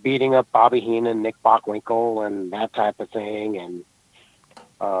would be beating up Bobby Heenan, Nick Bockwinkel, and that type of thing. And,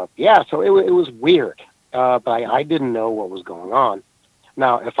 so it was weird, but I didn't know what was going on.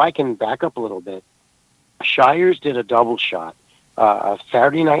 Now, if I can back up a little bit, Shires did a double shot, a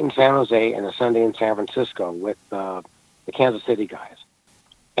Saturday night in San Jose and a Sunday in San Francisco with the Kansas City guys.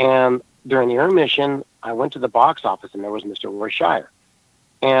 And during the intermission, I went to the box office, and there was Mr. Roy Shire.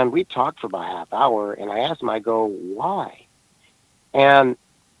 And we talked for about a half hour, and I asked him, I go, why? And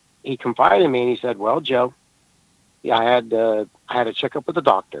he confided in me, and he said, well, Joe, yeah, I had a checkup with the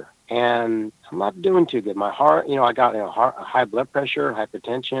doctor, and I'm not doing too good. My heart, I got high blood pressure,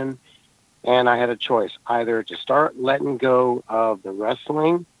 hypertension, and I had a choice either to start letting go of the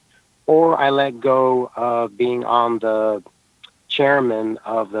wrestling, or I let go of being on the chairman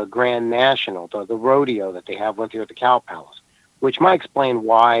of the Grand National, the rodeo that they have went through at the Cow Palace, which might explain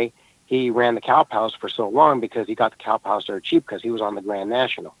why he ran the Cow Palace for so long, because he got the Cow Palace there cheap because he was on the Grand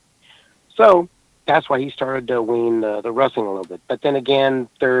National. So that's why he started to wean the wrestling a little bit. But then again,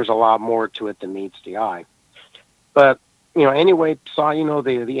 there's a lot more to it than meets the eye. But anyway, saw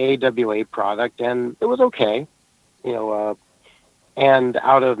the AWA product, and it was okay. You know, and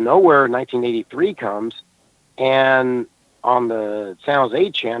out of nowhere, 1983 comes, and on the San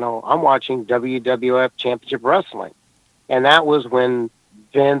Jose channel, I'm watching WWF Championship Wrestling, and that was when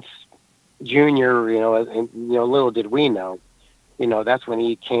Vince Jr. Little did we know, that's when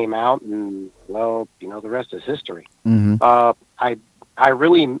he came out, and well, the rest is history. Mm-hmm. I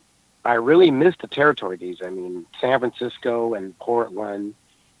really missed the territory days. I mean, San Francisco and Portland.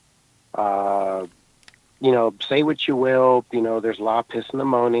 Say what you will. There's a lot of pissing and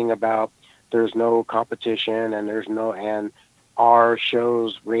moaning about there's no competition and our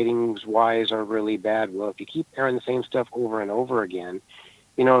shows ratings wise are really bad. Well, if you keep airing the same stuff over and over again,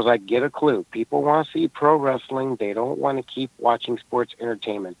 it's like, get a clue. People want to see pro wrestling. They don't want to keep watching sports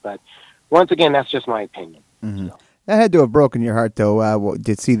entertainment. But once again, that's just my opinion. Mm-hmm. So. That had to have broken your heart, though,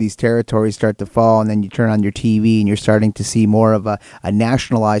 to see these territories start to fall, and then you turn on your TV and you're starting to see more of a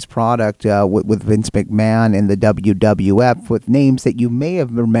nationalized product with Vince McMahon and the WWF, with names that you may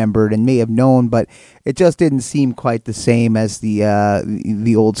have remembered and may have known, but it just didn't seem quite the same as the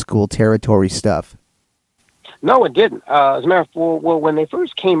old school territory stuff. No, it didn't. As a matter of fact, well, when they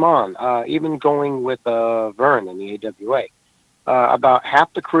first came on, even going with Vern and the AWA, about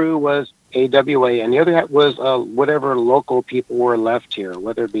half the crew was AWA, and the other half was whatever local people were left here,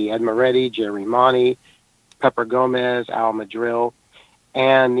 whether it be Ed Moretti, Jerry Monty, Pepper Gomez, Al Madrill,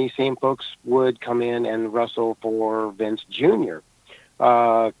 and these same folks would come in and wrestle for Vince Jr.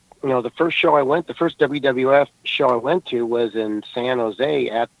 The first WWF show I went to was in San Jose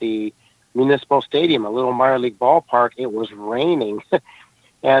at the Municipal Stadium, a little minor league ballpark. It was raining,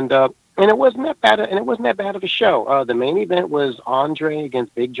 and it wasn't that bad. And it wasn't that bad of a show. The main event was Andre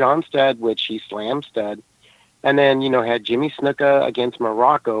against Big John Studd, which he slammed Studd, and then had Jimmy Snuka against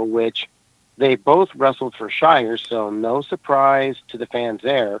Morocco, which they both wrestled for Shire. So no surprise to the fans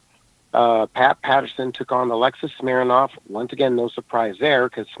there. Pat Patterson took on Alexis Smirnoff. Once again, no surprise there,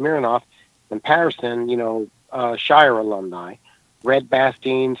 because Smirnoff and Patterson, Shire alumni. Red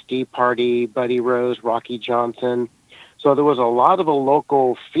Bastien, Steve Party, Buddy Rose, Rocky Johnson. So there was a lot of a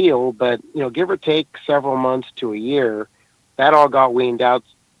local feel, but, give or take several months to a year, that all got weaned out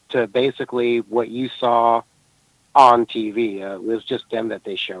to basically what you saw on TV. It was just them that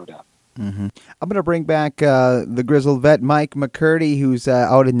they showed up. Mm-hmm. I'm going to bring back the grizzled vet, Mike McCurdy, who's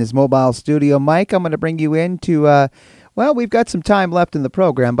out in his mobile studio. Mike, I'm going to bring you in to, we've got some time left in the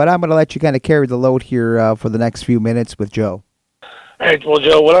program, but I'm going to let you kind of carry the load here for the next few minutes with Joe. All right, well,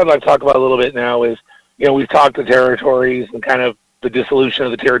 Joe, what I'd like to talk about a little bit now is, we've talked the territories and kind of the dissolution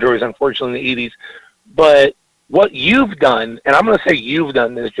of the territories, unfortunately, in the 80s. But what you've done, and I'm going to say you've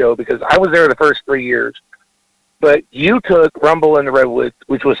done this, Joe, because I was there the first 3 years, but you took Rumble in the Redwoods,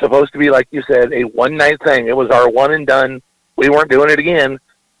 which was supposed to be, like you said, a one-night thing. It was our one and done. We weren't doing it again.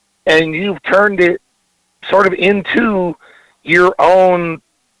 And you've turned it sort of into your own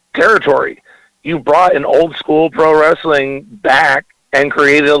territory. You brought an old-school pro wrestling back and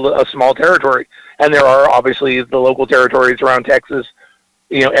created a small territory. And there are obviously the local territories around Texas,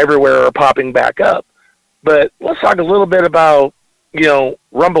 everywhere are popping back up. But let's talk a little bit about,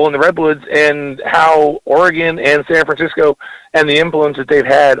 Rumble in the Redwoods and how Oregon and San Francisco and the influence that they've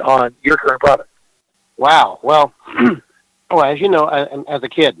had on your current product. Wow. Well, as you know, as a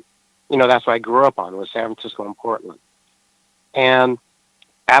kid, that's what I grew up on, was San Francisco and Portland. And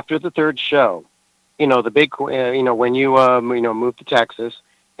after the third show, the big, when you, moved to Texas,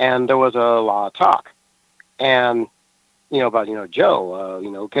 and there was a lot of talk, and, about,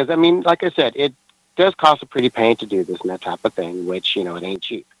 Joe, because, like I said, it does cost a pretty penny to do this and that type of thing, which, it ain't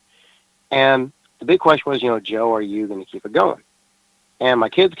cheap. And the big question was, Joe, are you going to keep it going? And my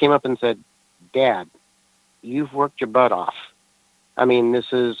kids came up and said, Dad, you've worked your butt off.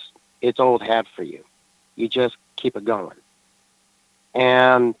 It's old hat for you. You just keep it going.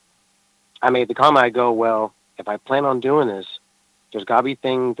 And I made the comment, I go, well, if I plan on doing this, there's got to be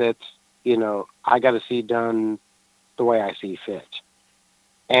things that's, I got to see done the way I see fit.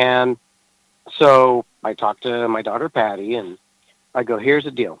 And so I talked to my daughter, Patty, and I go, here's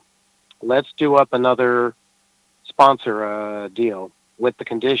the deal. Let's do up another sponsor deal with the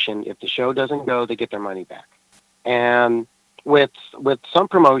condition, if the show doesn't go, they get their money back. And with some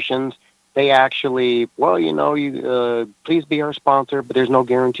promotions, they actually, well, you please be our sponsor, but there's no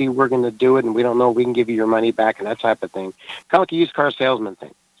guarantee we're going to do it, and we don't know if we can give you your money back and that type of thing. Kind of like a used car salesman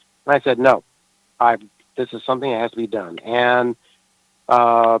thing. And I said, no, this is something that has to be done. And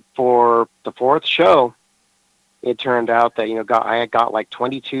for the fourth show, it turned out that I had got like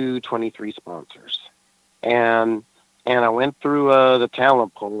 22, 23 sponsors, and I went through the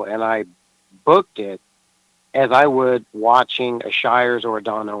talent pool, and I booked it as I would watching a Shires or a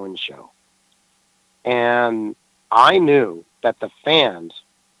Don Owen show. And I knew that the fans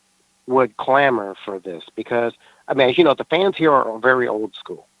would clamor for this because, as you know, the fans here are very old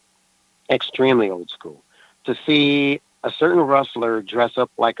school, extremely old school. To see a certain wrestler dress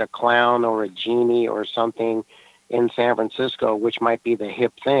up like a clown or a genie or something in San Francisco, which might be the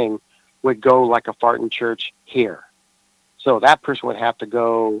hip thing, would go like a fart in church here. So that person would have to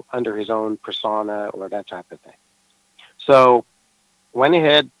go under his own persona or that type of thing. So went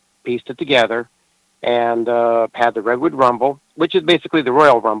ahead, pieced it together, and had the Redwood Rumble, which is basically the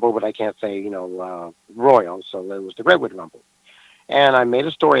Royal Rumble, but I can't say, Royal, so it was the Redwood Rumble. And I made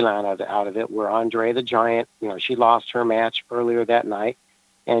a storyline out of it where Andre the Giant, she lost her match earlier that night,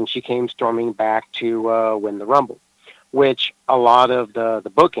 and she came storming back to win the Rumble, which a lot of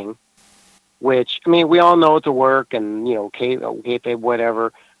the booking, which, we all know it's a work and, kayfabe,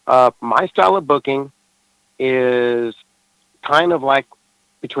 whatever. My style of booking is kind of like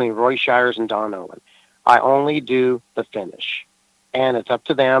between Roy Shires and Don Owen. I only do the finish, and it's up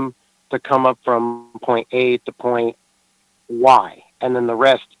to them to come up from point A to point Y, and then the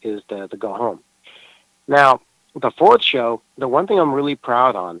rest is the go home. Now, the fourth show, the one thing I'm really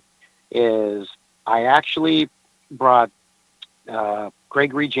proud on is I actually brought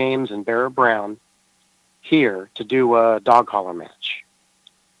Gregory James and Barrett Brown here to do a dog collar match.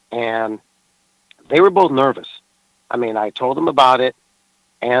 And they were both nervous. I told them about it,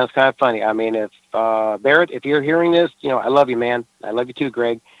 and it's kind of funny. If Barrett, if you're hearing this, I love you, man. I love you too,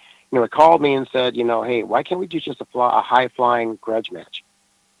 Greg. He called me and said, hey, why can't we do just a high-flying grudge match?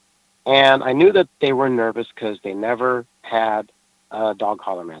 And I knew that they were nervous because they never had a dog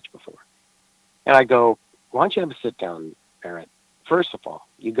collar match before. And I go, why don't you have a sit-down, Barrett? First of all,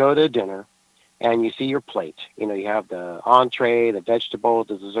 you go to dinner, and you see your plate. You have the entree, the vegetable,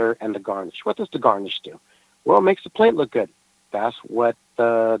 the dessert, and the garnish. What does the garnish do? Well, it makes the plate look good. That's what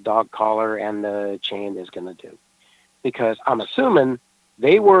the dog collar and the chain is going to do. Because I'm assuming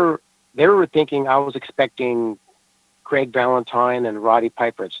they were thinking I was expecting Craig Valentine and Roddy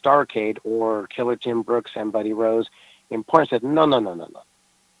Piper at Starrcade or Killer Tim Brooks and Buddy Rose in point. I said, no.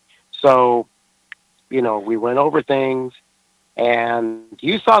 So, we went over things, and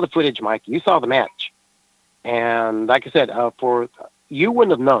you saw the footage, Mike. You saw the match. And like I said, you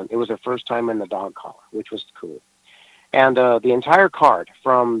wouldn't have known it was their first time in the dog collar, which was cool. And the entire card,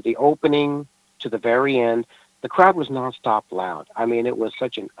 from the opening to the very end, the crowd was nonstop loud. It was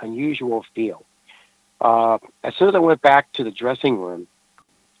such an unusual feel. As soon as I went back to the dressing room,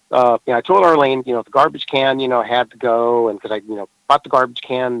 I told Arlene, the garbage can, had to go, and because I, bought the garbage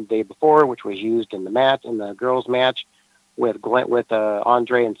can the day before, which was used in the girls' match with Glen, with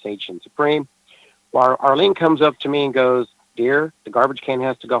Andre and Sage and Supreme. Well, Arlene comes up to me and goes, "Dear, the garbage can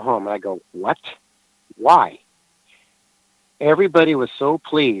has to go home." And I go, "What? Why?" Everybody was so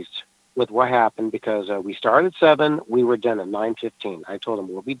pleased with what happened because we started at 7, we were done at 9:15. I told them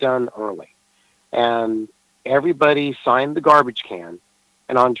we'll be done early, and everybody signed the garbage can.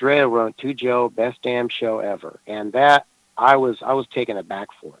 And Andrea wrote, "To Joe, best damn show ever." And that I was taken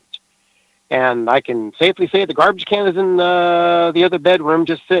aback for it. And I can safely say the garbage can is in the other bedroom,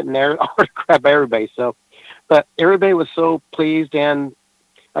 just sitting there, autographed by everybody. So, but everybody was so pleased, and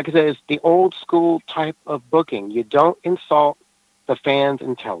like I said, it's the old school type of booking. You don't insult the fans'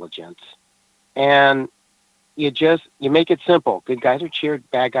 intelligence, and you make it simple. Good guys are cheered,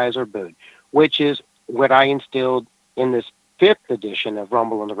 bad guys are booed, which is what I instilled in this 5th edition of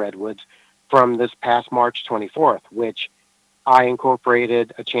Rumble in the Redwoods from this past March 24th, which I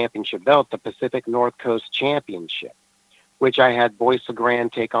incorporated a championship belt, the Pacific Northcoast Championship, which I had Boyce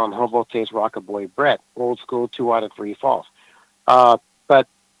LeGrand take on Humboldt's Rockaboy Brett, old school 2 out of 3 falls. But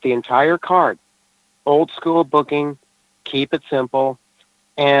the entire card, old school booking, keep it simple,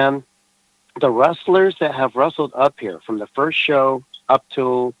 and the wrestlers that have wrestled up here from the first show up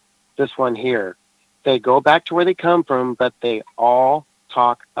to this one here, they go back to where they come from, but they all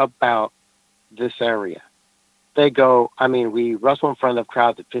talk about this area. They go, we wrestle in front of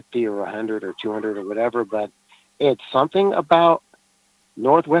crowds at 50 or 100 or 200 or whatever, but it's something about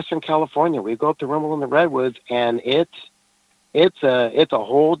Northwestern California. We go up to Rumble in the Redwoods, and it's a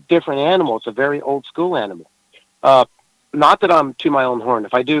whole different animal. It's a very old school animal. Not that I'm to my own horn.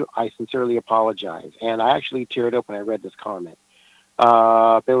 If I do, I sincerely apologize. And I actually teared up when I read this comment.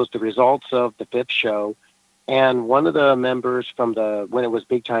 It was the results of the 5th show, and one of the members from when it was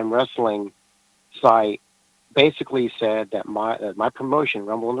Big Time Wrestling site basically said that my promotion,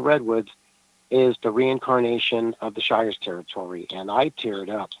 Rumble in the Redwoods, is the reincarnation of the Shire's territory, and I teared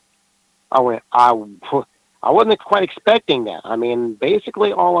up. I wasn't quite expecting that. I mean,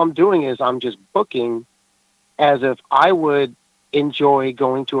 basically all I'm doing is I'm just booking as if I would enjoy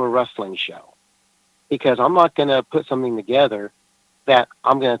going to a wrestling show, because I'm not going to put something together that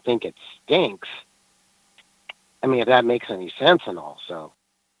I'm going to think it stinks. I mean, if that makes any sense and all. So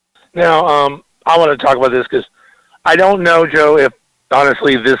now, I want to talk about this because I don't know, Joe, if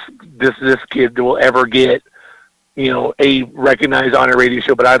honestly this kid will ever get, a recognized on a radio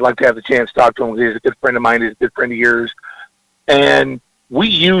show, but I'd like to have the chance to talk to him because he's a good friend of mine. He's a good friend of yours. And we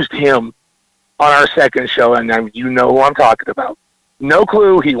used him on our 2nd show, and you know who I'm talking about. No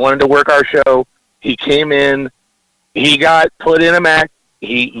clue. He wanted to work our show. He came in. He got put in a match.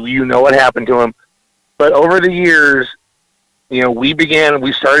 You know what happened to him. But over the years,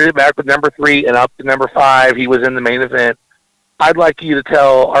 we started it back with number 3 and up to number 5. He was in the main event. I'd like you to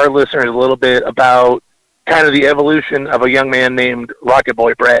tell our listeners a little bit about kind of the evolution of a young man named Rocket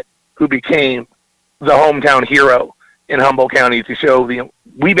Boy Brett, who became the hometown hero in Humboldt County to show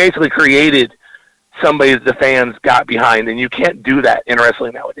we basically created somebody that the fans got behind, and you can't do that in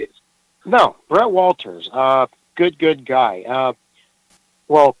wrestling nowadays. No, Brett Walters, good guy.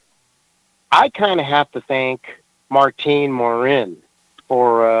 Well, I kind of have to thank Martine Morin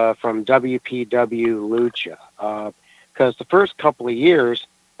from WPW Lucha, because the first couple of years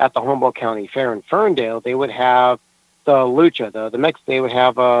at the Humboldt County Fair in Ferndale, they would have the Lucha, they would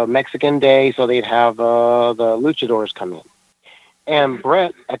have a Mexican Day, so they'd have the luchadors come in. And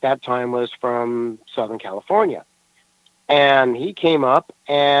Brett, at that time, was from Southern California. And he came up,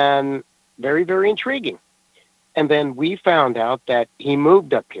 and very, very intriguing. And then we found out that he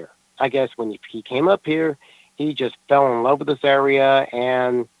moved up here. I guess when he came up here, he just fell in love with this area,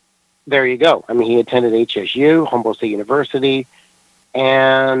 and there you go. I mean, he attended HSU, Humboldt State University,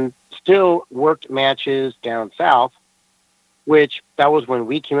 and still worked matches down south, which that was when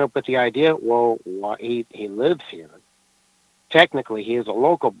we came up with the idea, well, he lives here. Technically, he is a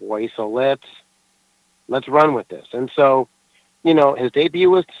local boy, so let's run with this. And so, his debut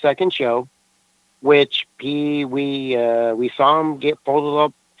was the 2nd show, which we saw him get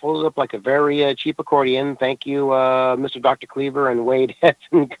folded up like a very cheap accordion. Thank you, Mr. Dr. Cleaver and Wade Hess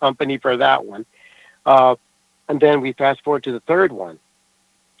and company for that one. And then we fast forward to the 3rd one,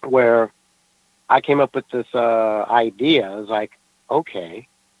 where I came up with this idea. I was like, okay,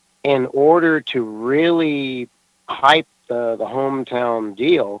 in order to really hype the hometown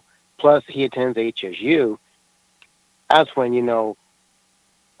deal, plus he attends HSU, that's when,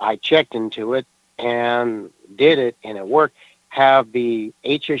 I checked into it and did it, and it worked. Have the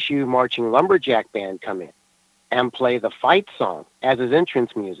HSU Marching Lumberjack Band come in and play the fight song as his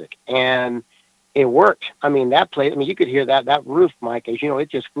entrance music, and it worked. I mean, you could hear that roof, Mike, as you know, it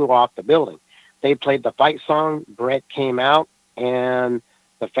just flew off the building. They played the fight song. Brett came out, and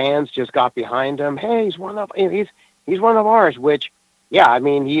the fans just got behind him. Hey, he's one of ours. Which, yeah, I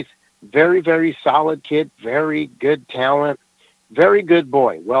mean, he's very, very solid kid, very good talent, very good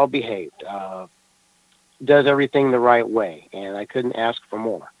boy, well behaved, does everything the right way, and I couldn't ask for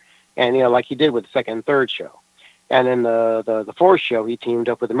more. And like he did with the 2nd and 3rd show, and in the 4th show, he teamed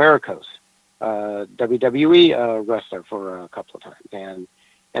up with Americos, WWE wrestler, for a couple of times,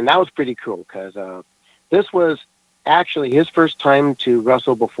 and that was pretty cool because this was actually his first time to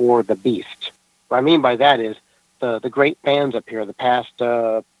wrestle before the Beast. What I mean by that is the great fans up here the past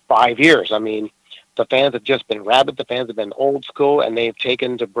 5 years. I mean, the fans have just been rabid. The fans have been old school, and they've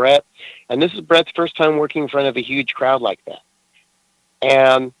taken to Brett. And this is Brett's first time working in front of a huge crowd like that.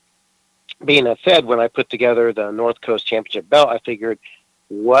 And being that said, when I put together the North Coast Championship belt, I figured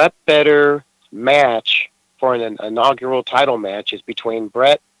what better match for an inaugural title match is between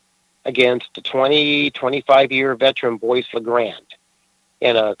Brett against the 25-year veteran Boyce LeGrand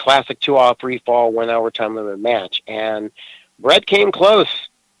in a classic 2-all-3 fall 1 hour time limit match. And Brett came close.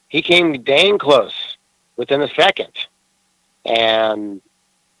 He came dang close within a second. And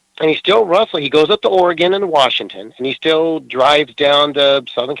he still wrestles. He goes up to Oregon and Washington, and he still drives down to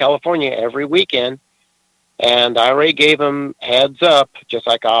Southern California every weekend. And I already gave him heads up, just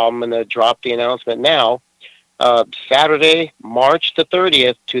like I'm going to drop the announcement now. Saturday, March the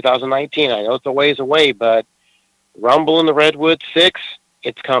 30th, 2019. I know it's a ways away, but Rumble in the Redwood 6,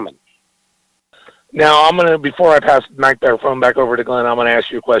 it's coming. Now, before I pass the microphone back over to Glenn, I'm going to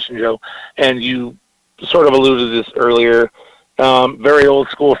ask you a question, Joe. And you sort of alluded to this earlier. Very old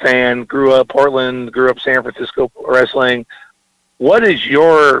school fan, grew up Portland, grew up San Francisco wrestling. What is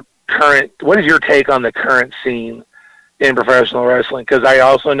your take on the current scene in professional wrestling? Because I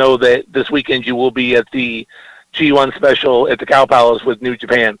also know that this weekend you will be at the G1 special at the Cow Palace with New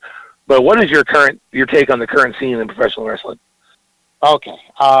Japan. But what is your take on the current scene in professional wrestling? Okay,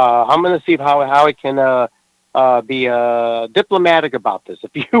 I'm going to see how I can be diplomatic about this,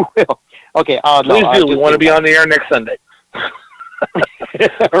 if you will. Okay, please do. We want to be on the air next Sunday.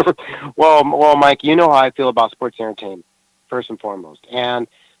 Well, Mike, you know how I feel about sports entertainment, first and foremost. And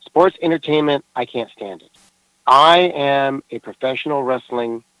sports entertainment, I can't stand it. I am a professional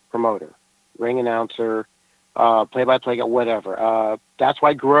wrestling promoter, ring announcer, play-by-play, whatever. That's why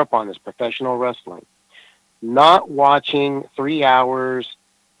I grew up on this, professional wrestling. Not watching 3 hours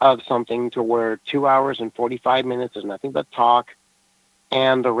of something to where 2 hours and 45 minutes is nothing but talk,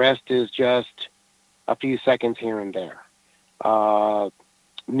 and the rest is just a few seconds here and there.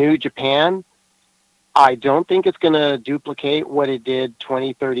 New Japan, I don't think it's going to duplicate what it did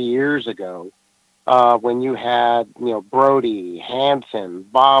 20, 30 years ago when you had, Brody, Hansen,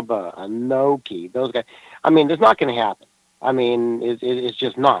 Baba, Inoki, those guys. I mean, it's not going to happen. I mean, it's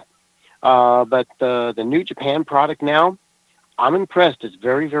just not. But the New Japan product now, I'm impressed. It's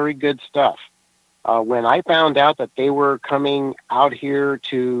very, very good stuff. When I found out that they were coming out here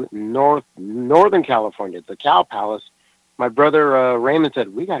to Northern California, the Cow Palace, my brother Raymond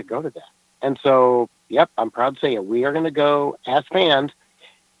said, we got to go to that. And so, yep, I'm proud to say it. We are going to go as fans,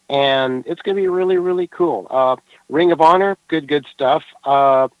 and it's going to be really, really cool. Ring of Honor, good stuff.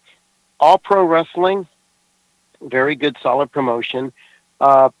 All Pro Wrestling, very good, solid promotion.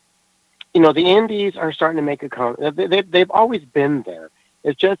 The indies are starting to make a comment. They've always been there.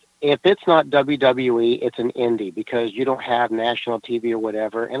 It's just, if it's not WWE, it's an indie because you don't have national TV or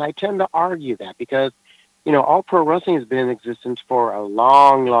whatever. And I tend to argue that because, All Pro Wrestling has been in existence for a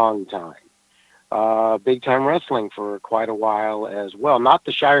long, long time. Big Time Wrestling for quite a while as well. Not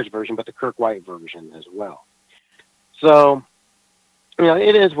the Shire's version, but the Kirk White version as well. So,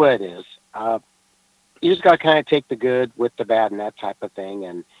 it is what it is. You just got to kind of take the good with the bad and that type of thing.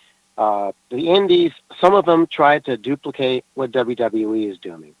 And the indies, some of them try to duplicate what WWE is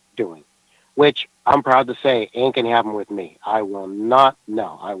doing, which I'm proud to say ain't going to happen with me. I will not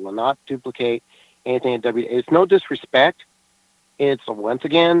duplicate anything at WWE. It's no disrespect. It's, once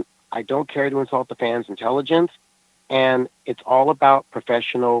again, I don't care to insult the fans' intelligence, and it's all about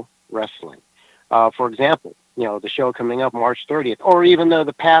professional wrestling. For example, the show coming up March 30th, or even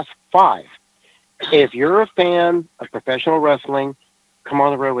the past 5. If you're a fan of professional wrestling, come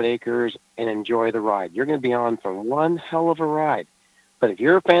on the Redwood Acres and enjoy the ride. You're going to be on for one hell of a ride. But if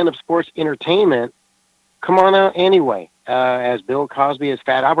you're a fan of sports entertainment, come on out anyway. As Bill Cosby, as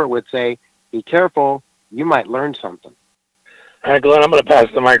Fat Albert would say, be careful. You might learn something. All right, Glenn, I'm going to pass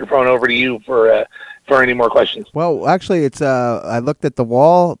the microphone over to you for any more questions. Well, actually, it's I looked at the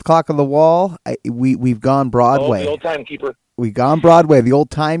clock on the wall. We've gone Broadway. Oh, the old timekeeper. We've gone Broadway. The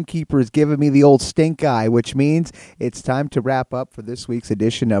old timekeeper is giving me the old stink eye, which means it's time to wrap up for this week's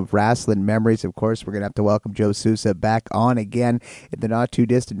edition of Rasslin Memories. Of course, we're going to have to welcome Joe Sousa back on again in the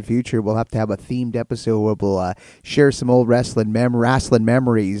not-too-distant future. We'll have to have a themed episode where we'll share some old wrestling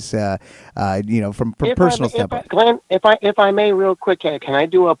memories, from personal standpoint. Glenn, if I may, real quick, can I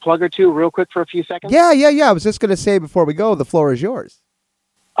do a plug or two real quick for a few seconds? Yeah. I was just going to say before we go, the floor is yours.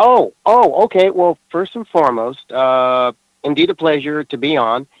 Oh, okay. Well, first and foremost, indeed a pleasure to be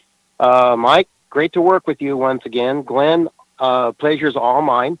on. Mike, great to work with you once again. Glenn, pleasure's all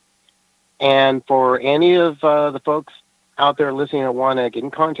mine. And for any of the folks out there listening that want to get in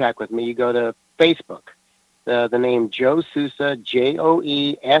contact with me, you go to Facebook. The name Joe Sousa,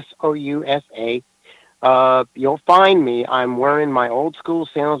 JoeSousa. You'll find me. I'm wearing my old school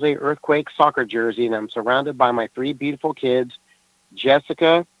San Jose Earthquake soccer jersey, and I'm surrounded by my 3 beautiful kids,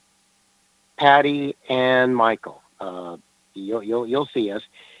 Jessica, Patty, and Michael. You'll see us.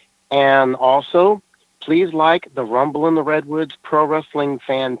 And also, please like the Rumble in the Redwoods Pro Wrestling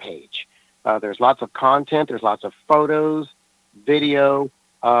fan page. There's lots of content. There's lots of photos, video,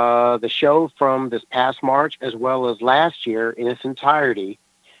 the show from this past March as well as last year in its entirety,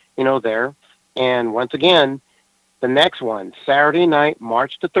 there. And once again, the next one, Saturday night,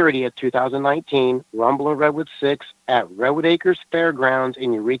 March the 30th, 2019, Rumble in Redwood 6 at Redwood Acres Fairgrounds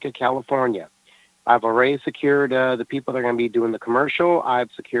in Eureka, California. I've already secured the people that are going to be doing the commercial.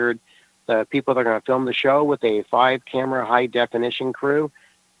 I've secured the people that are going to film the show with a 5-camera high-definition crew.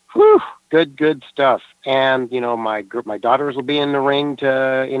 Whew, good stuff. And, my daughters will be in the ring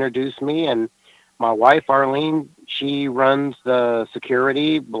to introduce me, and my wife, Arlene, she runs the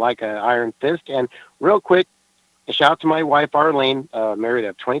security like an iron fist. And real quick, a shout out to my wife, Arlene, married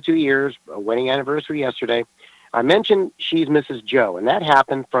of 22 years, a wedding anniversary yesterday. I mentioned she's Mrs. Joe, and that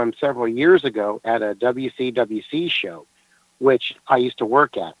happened from several years ago at a WCWC show, which I used to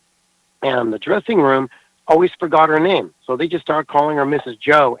work at. And the dressing room always forgot her name, so they just started calling her Mrs.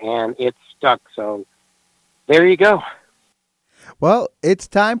 Joe, and it stuck. So there you go. Well, it's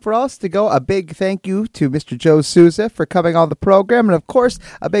time for us to go. A big thank you to Mr. Joe Sousa for coming on the program. And, of course,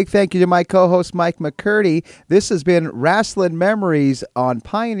 a big thank you to my co-host, Mike McCurdy. This has been Rasslin Memories on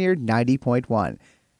Pioneer 90.1.